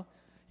tomorrow.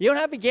 You don't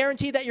have a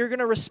guarantee that you're going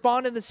to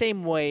respond in the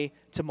same way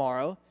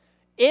tomorrow.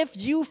 If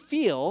you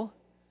feel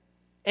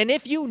and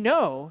if you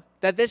know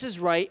that this is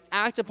right,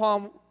 act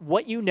upon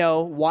what you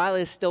know while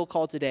it's still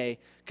called today,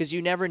 because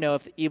you never know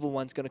if the evil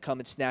one's going to come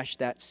and snatch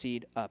that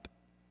seed up.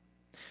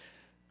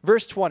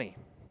 Verse 20.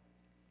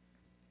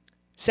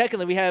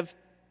 Secondly, we have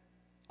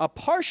a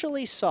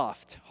partially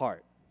soft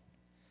heart.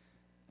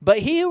 But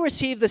he who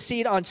received the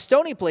seed on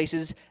stony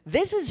places,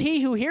 this is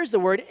he who hears the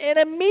word and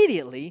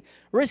immediately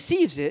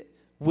receives it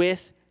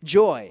with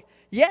joy.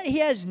 Yet he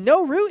has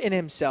no root in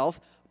himself,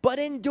 but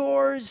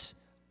endures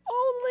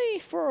only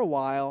for a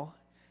while.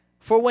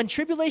 For when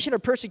tribulation or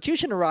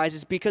persecution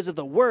arises because of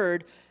the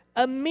word,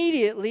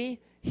 immediately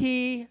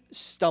he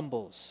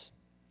stumbles.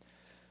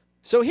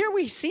 So here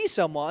we see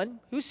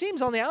someone who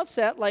seems on the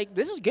outset like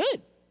this is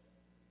good.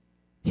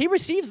 He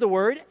receives the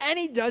word and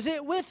he does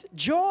it with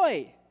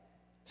joy.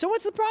 So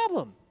what's the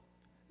problem?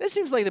 This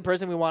seems like the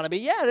person we want to be.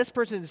 Yeah, this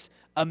person's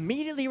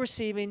immediately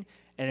receiving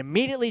and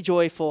immediately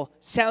joyful.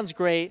 Sounds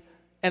great.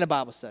 And a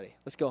Bible study.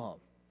 Let's go home.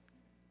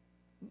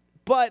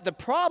 But the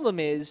problem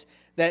is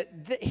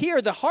that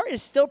here the heart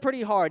is still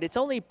pretty hard. It's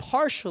only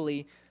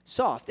partially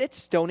soft. It's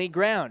stony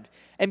ground.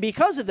 And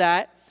because of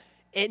that,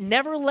 it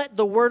never let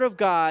the word of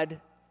God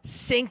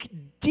sink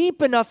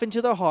deep enough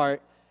into the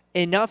heart,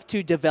 enough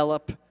to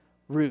develop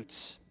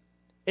roots.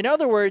 In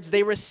other words,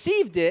 they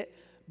received it,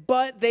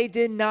 but they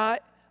did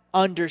not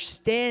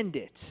understand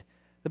it.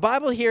 The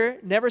Bible here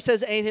never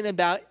says anything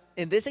about,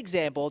 in this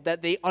example,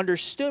 that they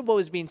understood what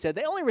was being said.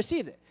 They only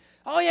received it.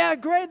 Oh yeah,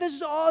 great, this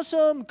is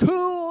awesome,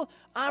 cool,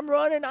 I'm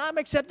running, I'm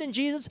accepting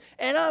Jesus,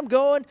 and I'm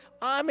going,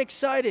 I'm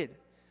excited.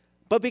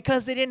 But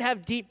because they didn't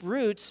have deep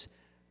roots,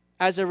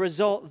 as a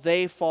result,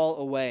 they fall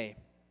away.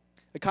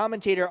 The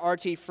commentator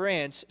R.T.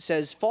 France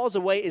says, falls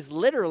away is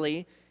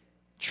literally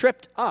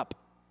tripped up.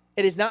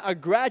 It is not a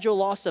gradual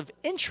loss of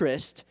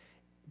interest,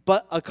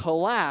 but a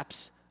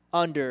collapse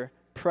under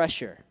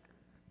pressure.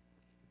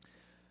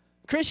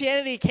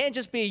 Christianity can't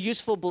just be a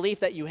useful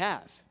belief that you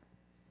have.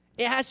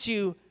 It has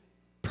to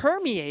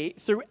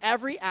permeate through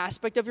every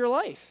aspect of your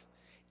life.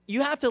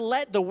 You have to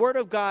let the Word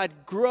of God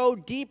grow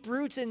deep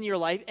roots in your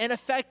life and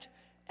affect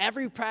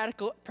every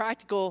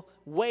practical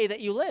way that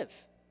you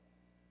live.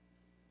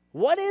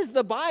 What is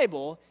the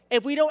Bible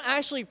if we don't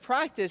actually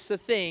practice the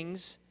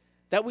things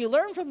that we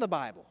learn from the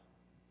Bible?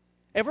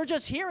 If we're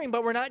just hearing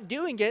but we're not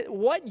doing it,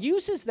 what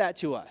use is that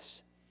to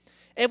us?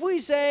 If we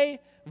say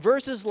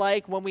verses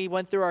like when we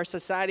went through our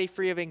Society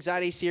Free of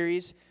Anxiety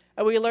series,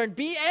 and we learned,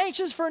 be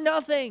anxious for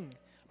nothing,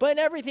 but in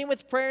everything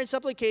with prayer and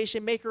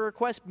supplication, make a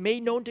request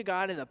made known to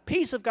God, and the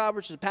peace of God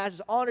which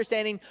surpasses all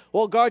understanding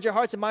will guard your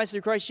hearts and minds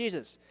through Christ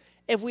Jesus.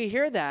 If we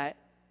hear that,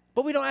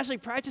 but we don't actually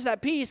practice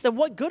that peace, then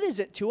what good is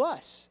it to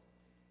us?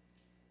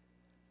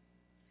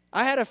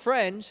 I had a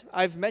friend,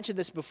 I've mentioned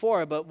this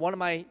before, but one of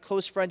my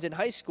close friends in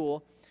high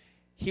school,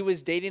 he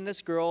was dating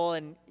this girl,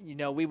 and,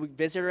 we would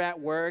visit her at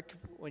work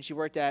when she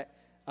worked at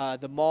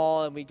the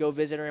mall, and we'd go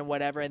visit her and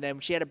whatever, and then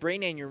she had a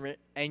brain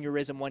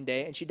aneurysm one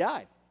day, and she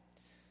died.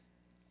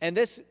 And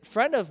this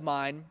friend of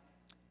mine,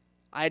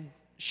 I'd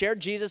shared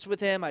Jesus with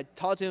him, I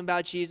talked to him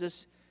about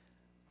Jesus,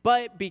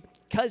 but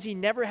because he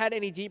never had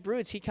any deep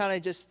roots, he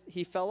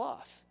fell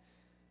off.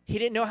 He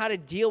didn't know how to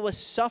deal with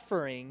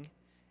suffering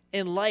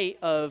in light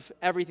of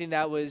everything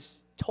that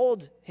was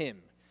told him,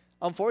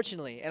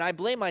 unfortunately. And I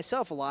blame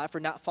myself a lot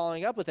for not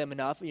following up with him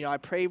enough. I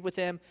prayed with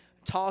him,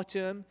 talked to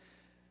him.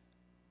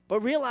 But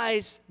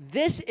realize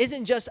this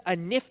isn't just a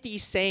nifty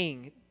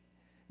saying.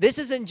 This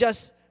isn't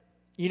just,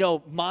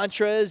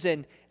 mantras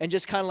and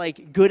just kind of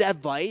like good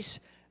advice.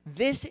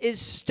 This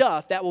is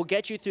stuff that will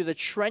get you through the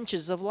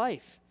trenches of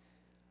life.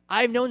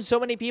 I've known so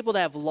many people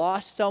that have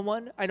lost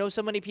someone. I know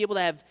so many people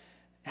that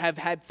have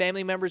had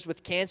family members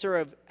with cancer or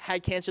have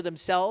had cancer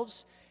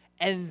themselves.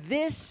 And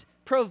this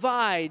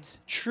provides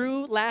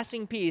true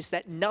lasting peace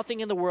that nothing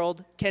in the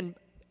world can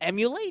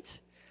emulate,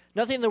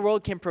 nothing in the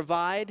world can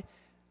provide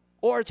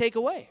or take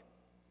away.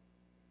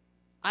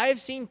 I have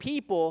seen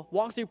people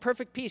walk through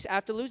perfect peace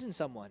after losing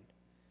someone.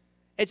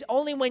 It's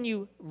only when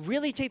you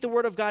really take the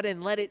Word of God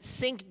and let it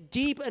sink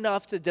deep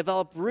enough to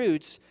develop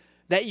roots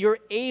that you're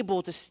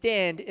able to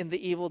stand in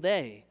the evil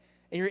day.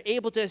 And you're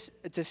able to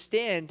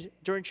stand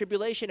during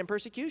tribulation and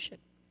persecution.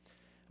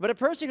 But a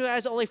person who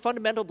has only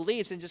fundamental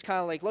beliefs and just kind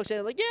of like looks at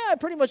it like,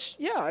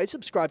 I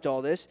subscribe to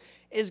all this,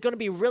 is going to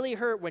be really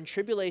hurt when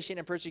tribulation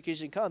and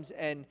persecution comes.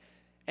 And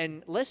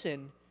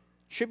listen,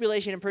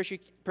 tribulation and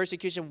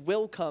persecution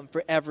will come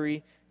for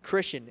every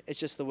Christian. It's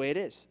just the way it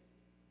is.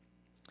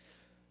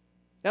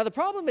 Now, the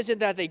problem isn't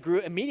that they grew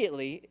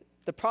immediately.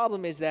 The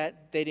problem is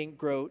that they didn't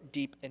grow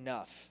deep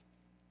enough.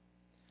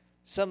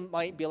 Some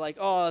might be like,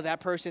 oh,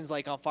 that person's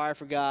like on fire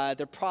for God.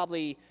 They're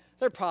probably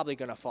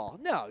going to fall.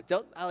 No,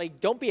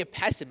 don't be a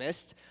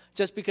pessimist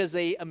just because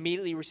they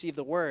immediately receive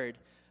the word.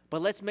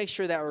 But let's make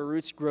sure that our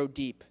roots grow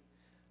deep.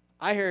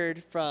 I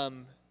heard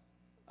from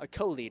a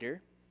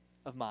co-leader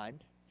of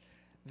mine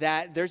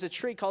that there's a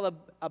tree called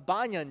a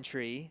banyan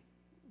tree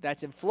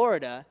that's in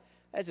Florida.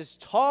 That's this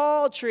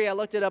tall tree. I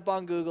looked it up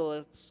on Google.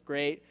 It's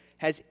great.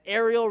 Has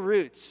aerial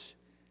roots,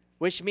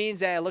 which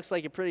means that it looks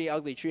like a pretty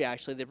ugly tree,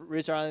 actually. The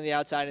roots are on the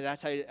outside, and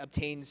that's how it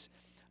obtains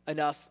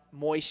enough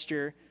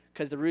moisture,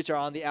 because the roots are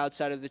on the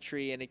outside of the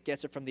tree, and it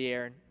gets it from the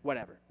air and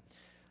whatever.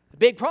 The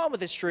big problem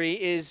with this tree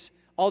is,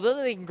 although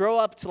they can grow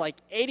up to like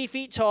 80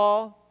 feet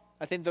tall,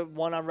 I think the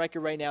one on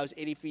record right now is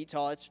 80 feet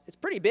tall. It's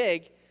pretty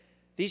big.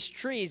 These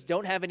trees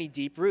don't have any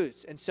deep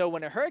roots. And so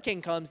when a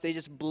hurricane comes, they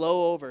just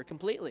blow over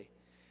completely.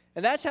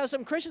 And that's how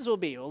some Christians will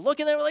be. We'll look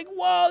at them and we're like,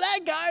 whoa,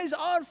 that guy's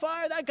on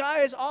fire. That guy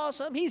is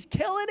awesome. He's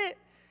killing it.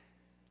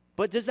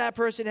 But does that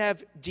person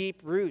have deep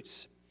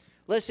roots?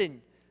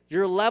 Listen,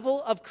 your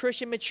level of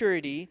Christian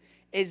maturity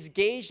is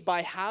gauged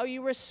by how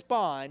you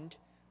respond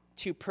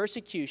to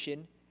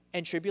persecution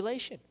and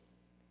tribulation.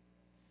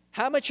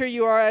 How mature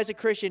you are as a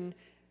Christian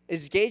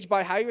is gauged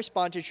by how you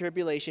respond to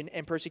tribulation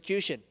and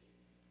persecution.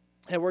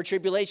 And the word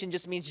tribulation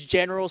just means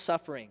general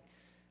suffering.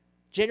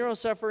 General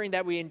suffering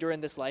that we endure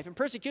in this life. And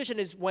persecution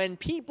is when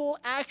people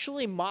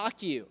actually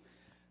mock you.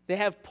 They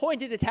have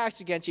pointed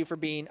attacks against you for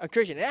being a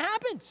Christian. It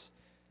happens.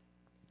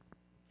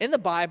 In the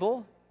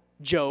Bible,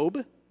 Job,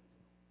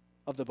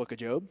 of the book of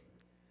Job,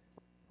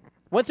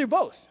 went through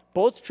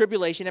both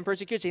tribulation and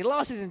persecution. He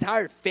lost his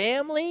entire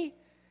family.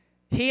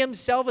 He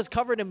himself was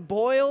covered in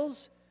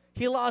boils.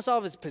 He lost all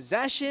of his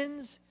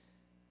possessions.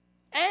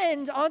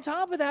 And on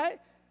top of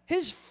that,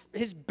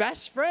 his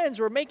best friends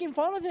were making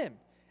fun of him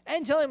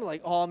and telling him,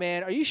 like, oh,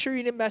 man, are you sure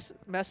you didn't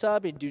mess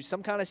up and do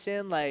some kind of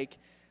sin? Like,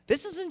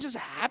 this doesn't just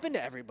happen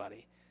to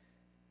everybody.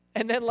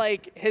 And then,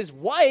 like, his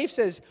wife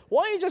says,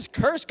 why don't you just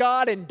curse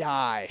God and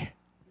die?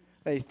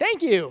 Like,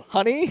 thank you,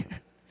 honey.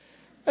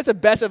 That's the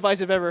best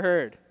advice I've ever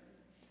heard.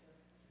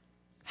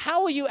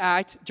 How will you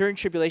act during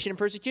tribulation and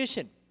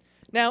persecution?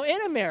 Now,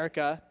 in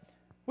America,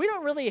 we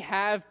don't really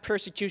have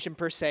persecution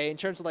per se in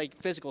terms of, like,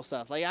 physical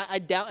stuff. Like, I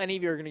doubt any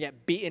of you are going to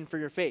get beaten for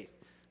your faith.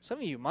 Some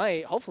of you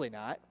might, hopefully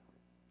not.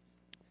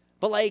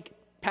 But, like,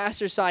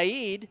 Pastor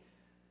Saeed,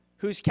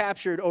 who's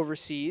captured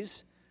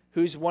overseas,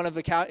 who's one of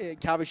the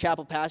Calvary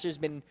Chapel pastors,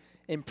 been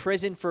in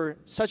prison for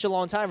such a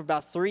long time, for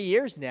about 3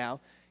 years now.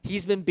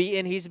 He's been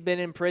beaten. He's been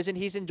in prison.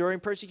 He's enduring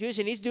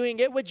persecution. He's doing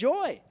it with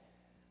joy.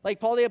 Like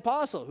Paul the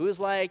Apostle, who's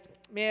like,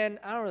 man,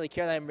 I don't really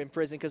care that I'm in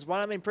prison, because when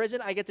I'm in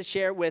prison, I get to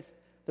share with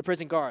the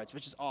prison guards,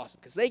 which is awesome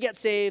because they get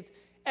saved.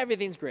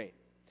 Everything's great.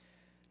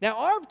 Now,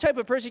 our type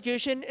of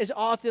persecution is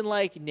often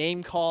like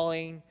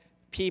name-calling,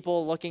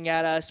 people looking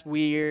at us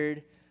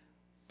weird,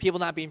 people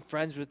not being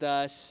friends with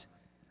us.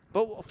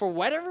 But for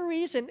whatever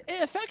reason,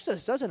 it affects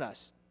us, doesn't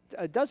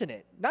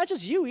it? Not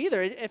just you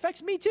either. It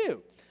affects me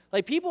too.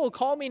 Like, people will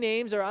call me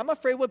names, or I'm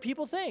afraid what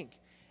people think.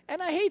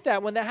 And I hate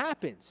that when that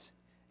happens.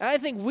 And I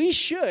think we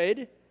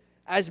should,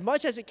 as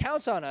much as it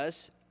counts on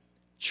us,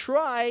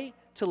 try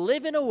to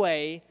live in a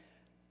way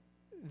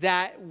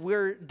that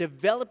we're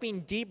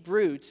developing deep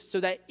roots so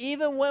that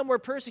even when we're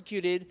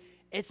persecuted,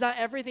 it's not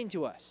everything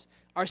to us.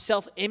 Our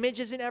self-image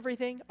isn't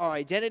everything. Our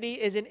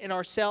identity isn't in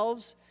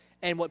ourselves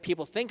and what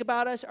people think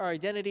about us. Our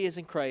identity is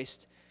in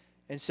Christ.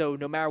 And so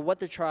no matter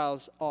what the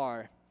trials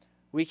are,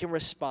 we can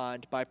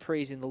respond by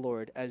praising the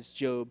Lord as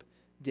Job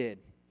did.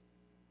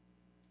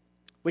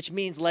 Which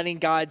means letting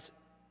God's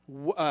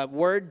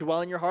word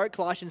dwell in your heart.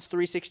 Colossians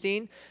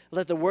 3:16.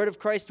 Let the word of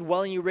Christ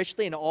dwell in you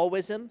richly in all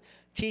wisdom,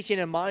 teaching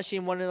and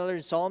admonishing one another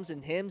in psalms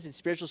and hymns and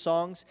spiritual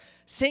songs,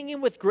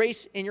 singing with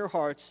grace in your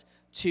hearts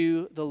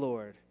to the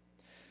Lord.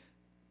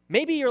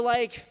 Maybe you're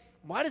like,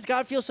 why does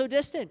God feel so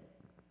distant?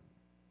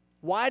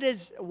 Why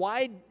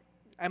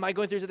am I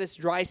going through this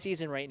dry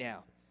season right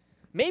now?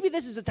 Maybe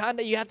this is a time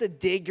that you have to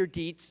dig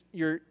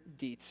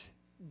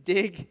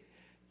dig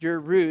your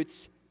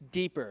roots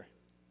deeper.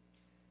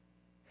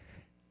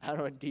 I don't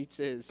know what deets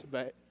is,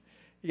 but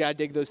you got to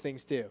dig those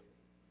things too.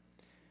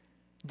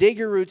 Dig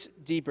your roots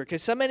deeper,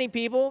 because so many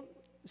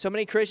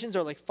Christians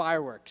are like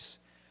fireworks.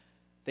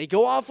 They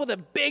go off with a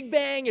big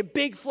bang, a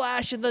big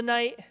flash in the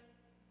night,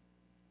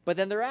 but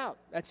then they're out.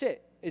 That's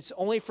it. It's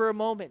only for a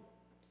moment.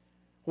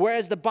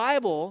 Whereas the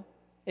Bible,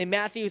 in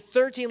Matthew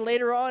 13,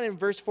 later on in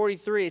verse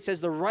 43, it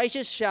says, the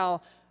righteous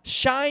shall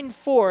shine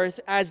forth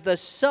as the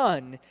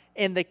sun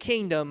in the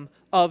kingdom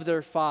of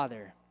their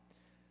Father.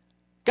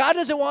 God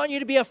doesn't want you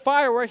to be a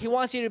firework. He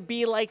wants you to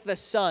be like the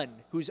sun,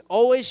 who's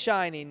always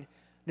shining,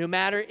 no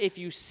matter if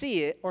you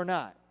see it or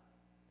not.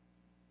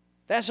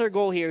 That's our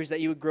goal here, is that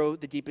you would grow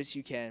the deepest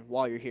you can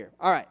while you're here.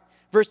 All right,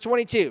 verse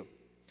 22.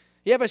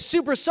 You have a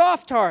super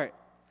soft heart.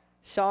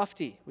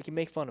 Softy. We can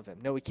make fun of him.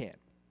 No, we can't.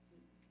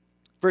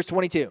 Verse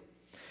 22.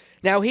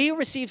 Now he who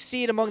receives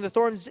seed among the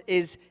thorns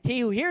is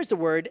he who hears the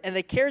word, and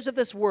the cares of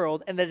this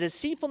world and the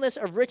deceitfulness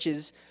of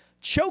riches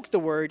choke the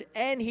word,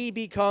 and he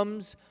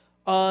becomes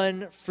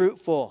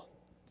unfruitful.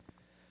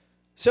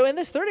 So in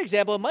this third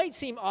example, it might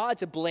seem odd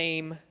to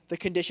blame the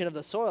condition of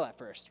the soil at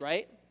first,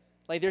 right?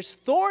 Like, there's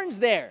thorns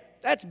there.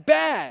 That's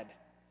bad.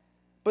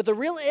 But the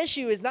real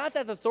issue is not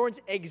that the thorns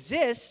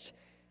exist,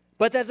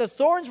 but that the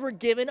thorns were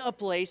given a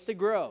place to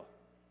grow.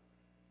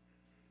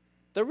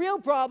 The real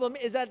problem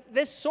is that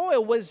this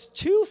soil was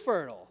too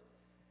fertile.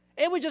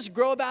 It would just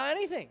grow about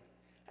anything.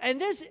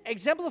 And this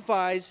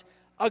exemplifies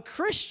a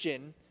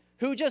Christian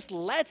who just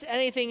lets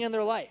anything in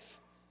their life.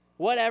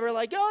 Whatever,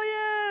 like,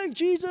 oh yeah,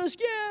 Jesus,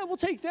 yeah, we'll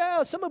take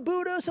that. Some of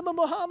Buddha, some of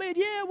Muhammad,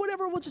 yeah,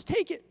 whatever, we'll just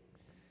take it.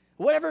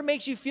 Whatever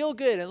makes you feel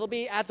good. And they'll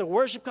be at the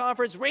worship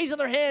conference raising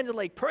their hands and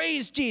like,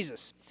 praise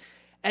Jesus.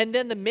 And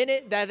then the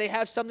minute that they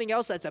have something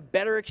else that's a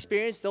better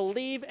experience, they'll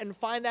leave and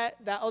find that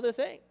other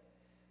thing.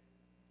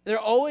 They're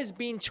always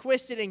being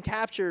twisted and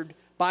captured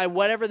by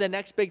whatever the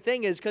next big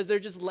thing is, because they're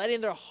just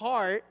letting their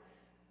heart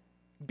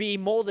be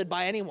molded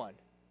by anyone,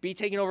 be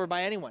taken over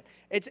by anyone.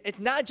 It's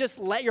not just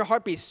let your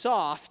heart be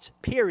soft,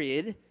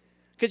 period,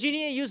 because you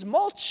need to use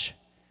mulch.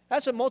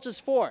 That's what mulch is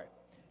for.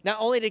 Not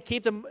only to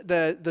keep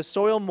the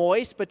soil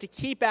moist, but to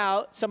keep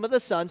out some of the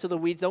sun so the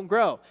weeds don't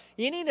grow.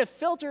 You need to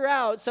filter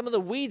out some of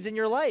the weeds in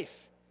your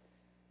life.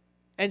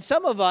 And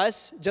some of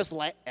us just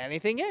let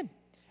anything in,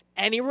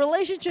 any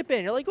relationship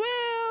in. You're like,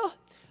 well,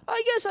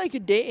 I guess I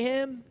could date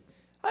him.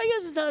 I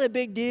guess it's not a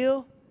big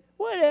deal.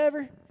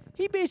 Whatever.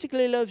 He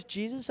basically loves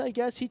Jesus, I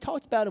guess. He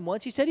talked about him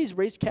once. He said he's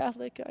raised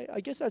Catholic.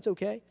 I guess that's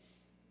okay.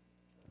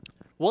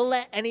 We'll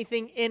let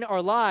anything in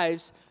our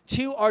lives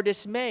to our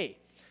dismay.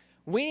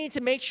 We need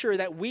to make sure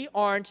that we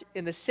aren't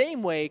in the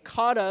same way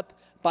caught up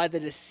by the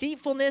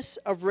deceitfulness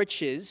of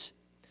riches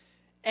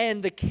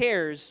and the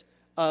cares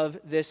of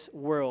this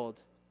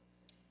world.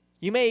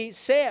 You may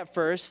say at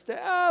first,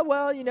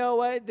 well, you know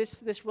what,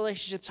 this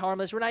relationship's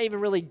harmless. We're not even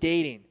really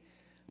dating.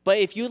 But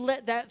if you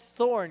let that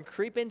thorn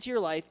creep into your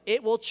life,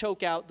 it will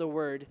choke out the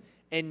word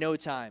in no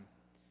time.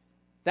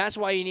 That's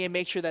why you need to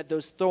make sure that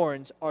those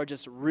thorns are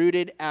just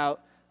rooted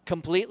out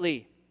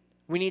completely.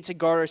 We need to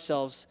guard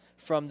ourselves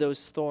from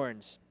those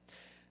thorns.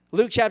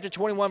 Luke chapter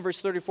 21, verse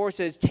 34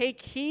 says, take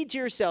heed to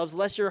yourselves,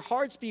 lest your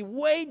hearts be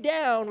weighed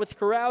down with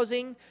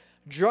carousing,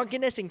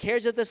 drunkenness, and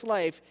cares of this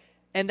life,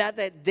 and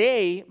that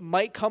day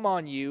might come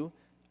on you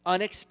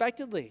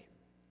unexpectedly.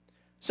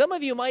 Some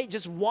of you might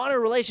just want a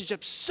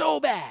relationship so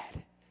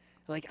bad.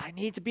 Like, I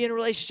need to be in a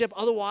relationship,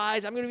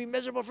 otherwise I'm going to be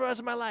miserable for the rest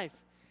of my life.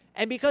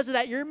 And because of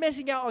that, you're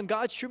missing out on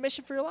God's true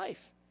mission for your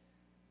life.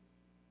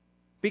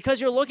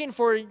 Because you're looking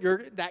for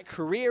that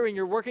career and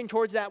you're working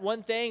towards that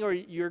one thing, or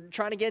you're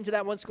trying to get into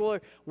that one school,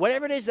 or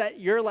whatever it is that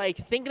you're like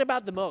thinking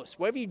about the most,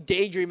 whatever you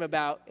daydream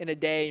about in a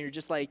day, and you're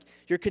just like,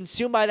 you're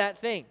consumed by that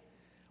thing.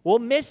 We'll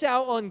miss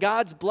out on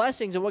God's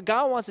blessings and what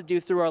God wants to do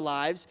through our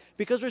lives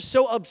because we're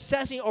so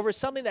obsessing over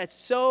something that's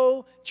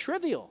so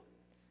trivial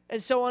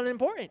and so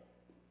unimportant.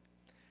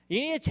 You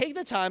need to take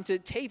the time to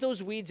take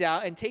those weeds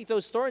out and take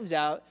those thorns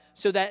out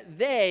so that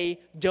they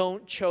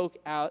don't choke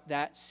out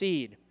that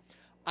seed.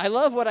 I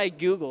love what I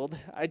Googled.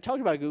 I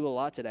talked about Google a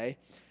lot today.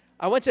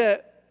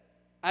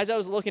 As I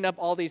was looking up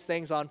all these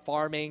things on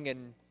farming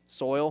and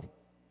soil,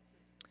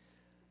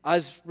 I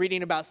was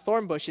reading about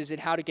thorn bushes and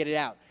how to get it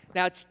out.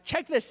 Now,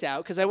 check this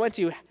out, because I went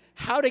to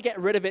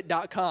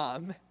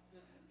howtogetriofit.com,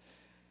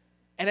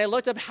 and I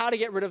looked up how to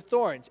get rid of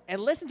thorns.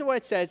 And listen to what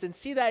it says and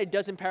see that it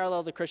doesn't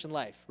parallel the Christian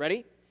life.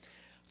 Ready?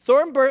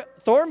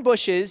 Thorn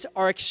bushes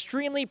are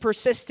extremely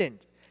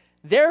persistent.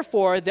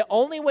 Therefore, the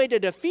only way to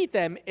defeat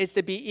them is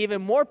to be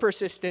even more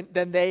persistent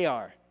than they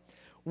are.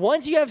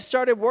 Once you have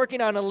started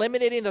working on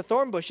eliminating the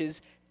thorn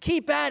bushes,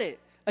 keep at it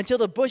until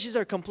the bushes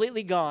are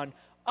completely gone.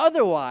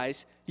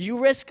 Otherwise,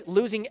 you risk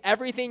losing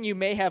everything you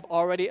may have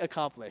already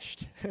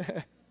accomplished.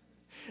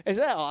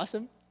 Isn't that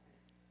awesome?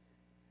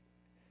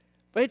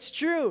 But it's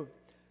true.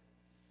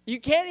 You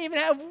can't even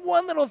have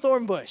one little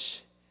thorn bush.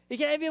 You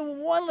can't have even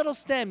one little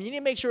stem. You need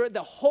to make sure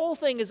the whole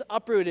thing is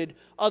uprooted.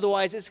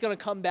 Otherwise, it's going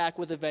to come back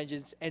with a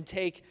vengeance and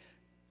take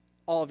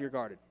all of your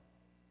garden.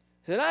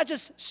 So not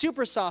just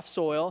super soft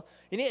soil.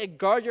 You need to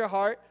guard your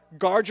heart,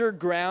 guard your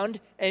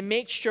ground, and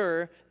make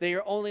sure that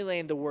you're only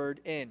laying the word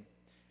in.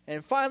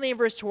 And finally, in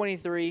verse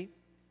 23,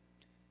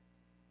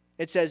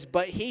 it says,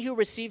 "But he who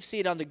receives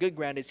seed on the good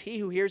ground is he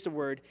who hears the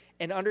word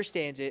and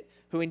understands it,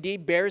 who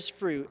indeed bears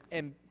fruit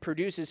and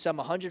produces some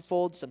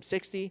 100-fold, some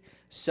 60,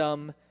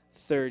 some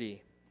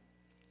 30.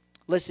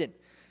 Listen,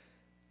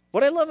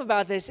 what I love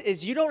about this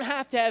is you don't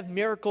have to have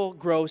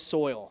Miracle-Gro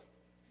soil.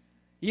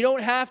 You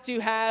don't have to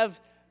have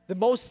the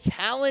most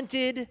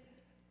talented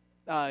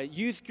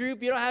youth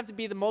group. You don't have to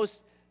be the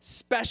most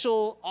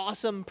special,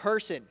 awesome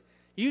person.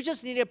 You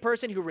just need a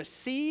person who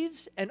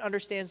receives and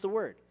understands the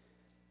word.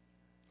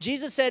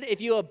 Jesus said,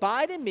 if you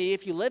abide in me,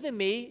 if you live in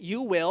me,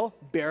 you will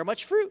bear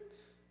much fruit.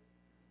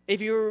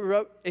 If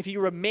you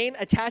remain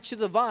attached to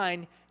the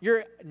vine,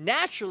 you're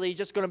naturally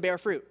just going to bear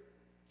fruit.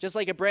 Just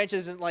like a branch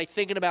isn't like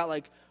thinking about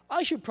like,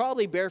 I should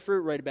probably bear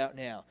fruit right about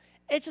now.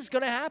 It's just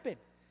going to happen.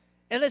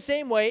 In the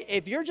same way,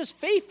 if you're just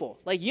faithful,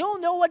 like you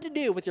don't know what to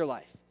do with your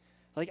life.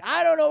 Like,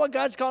 I don't know what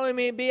God's calling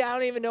me to be. I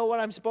don't even know what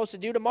I'm supposed to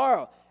do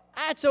tomorrow.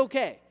 That's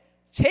okay.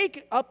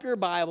 Take up your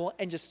Bible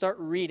and just start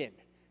reading.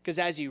 Because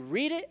as you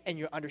read it and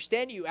you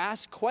understand it, you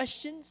ask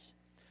questions,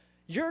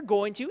 you're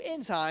going to,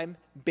 in time,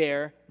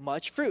 bear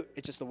much fruit.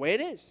 It's just the way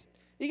it is.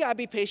 You got to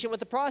be patient with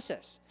the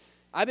process.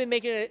 I've been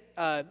making it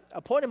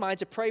a point of mine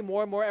to pray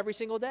more and more every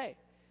single day.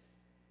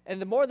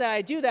 And the more that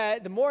I do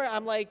that, the more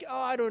I'm like, oh,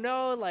 I don't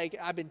know. Like,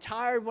 I've been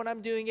tired when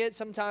I'm doing it.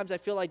 Sometimes I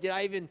feel like, did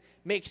I even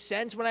make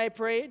sense when I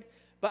prayed?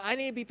 But I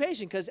need to be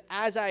patient because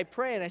as I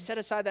pray and I set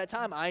aside that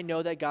time, I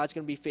know that God's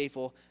going to be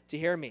faithful to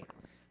hear me.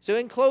 So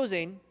in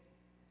closing,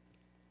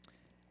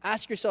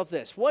 ask yourself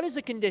this. What is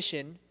the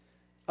condition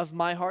of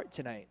my heart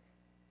tonight?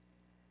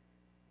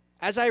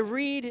 As I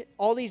read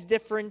all these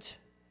different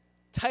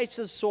types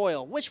of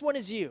soil, which one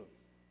is you?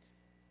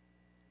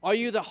 Are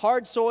you the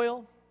hard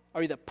soil?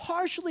 Are you the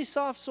partially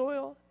soft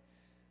soil?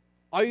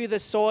 Are you the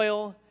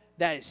soil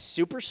that is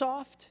super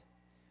soft?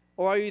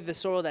 Or are you the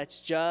soil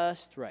that's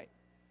just right?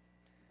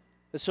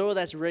 The soil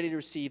that's ready to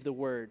receive the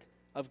word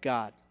of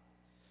God.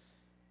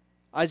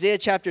 Isaiah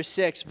chapter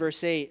 6,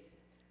 verse 8,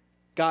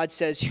 God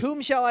says,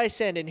 whom shall I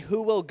send and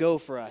who will go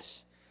for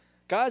us?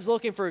 God's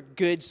looking for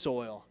good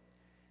soil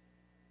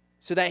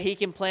so that he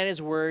can plant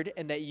his word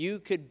and that you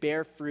could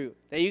bear fruit,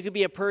 that you could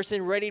be a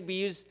person ready to be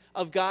used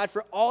of God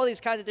for all these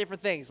kinds of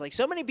different things. Like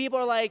so many people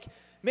are like,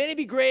 man, it'd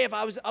be great if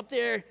I was up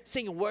there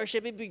singing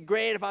worship. It'd be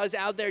great if I was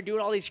out there doing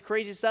all these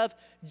crazy stuff.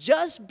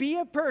 Just be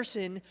a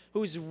person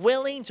who's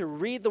willing to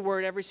read the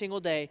word every single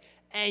day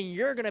and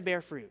you're going to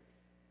bear fruit.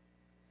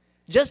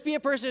 Just be a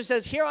person who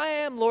says, here I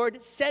am,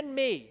 Lord, send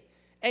me.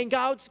 And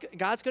God's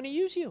going to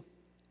use you.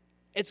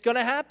 It's going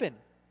to happen.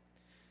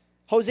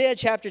 Hosea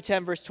chapter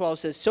 10, verse 12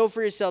 says, sow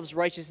for yourselves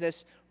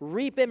righteousness,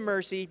 reap in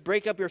mercy,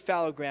 break up your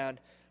fallow ground,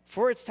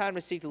 for it's time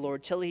to seek the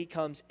Lord till he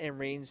comes and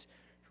rains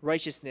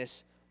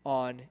righteousness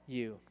on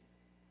you.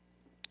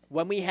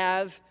 When we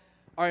have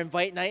our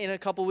invite night in a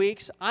couple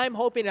weeks, I'm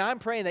hoping and I'm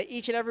praying that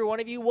each and every one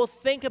of you will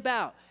think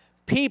about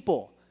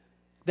people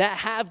that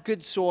have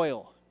good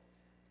soil,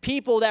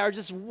 people that are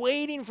just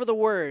waiting for the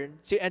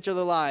word to enter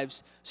their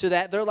lives so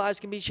that their lives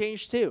can be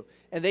changed too,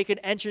 and they could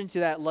enter into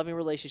that loving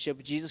relationship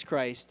with Jesus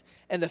Christ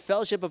and the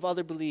fellowship of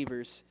other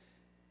believers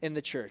in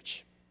the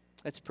church.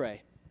 Let's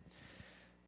pray.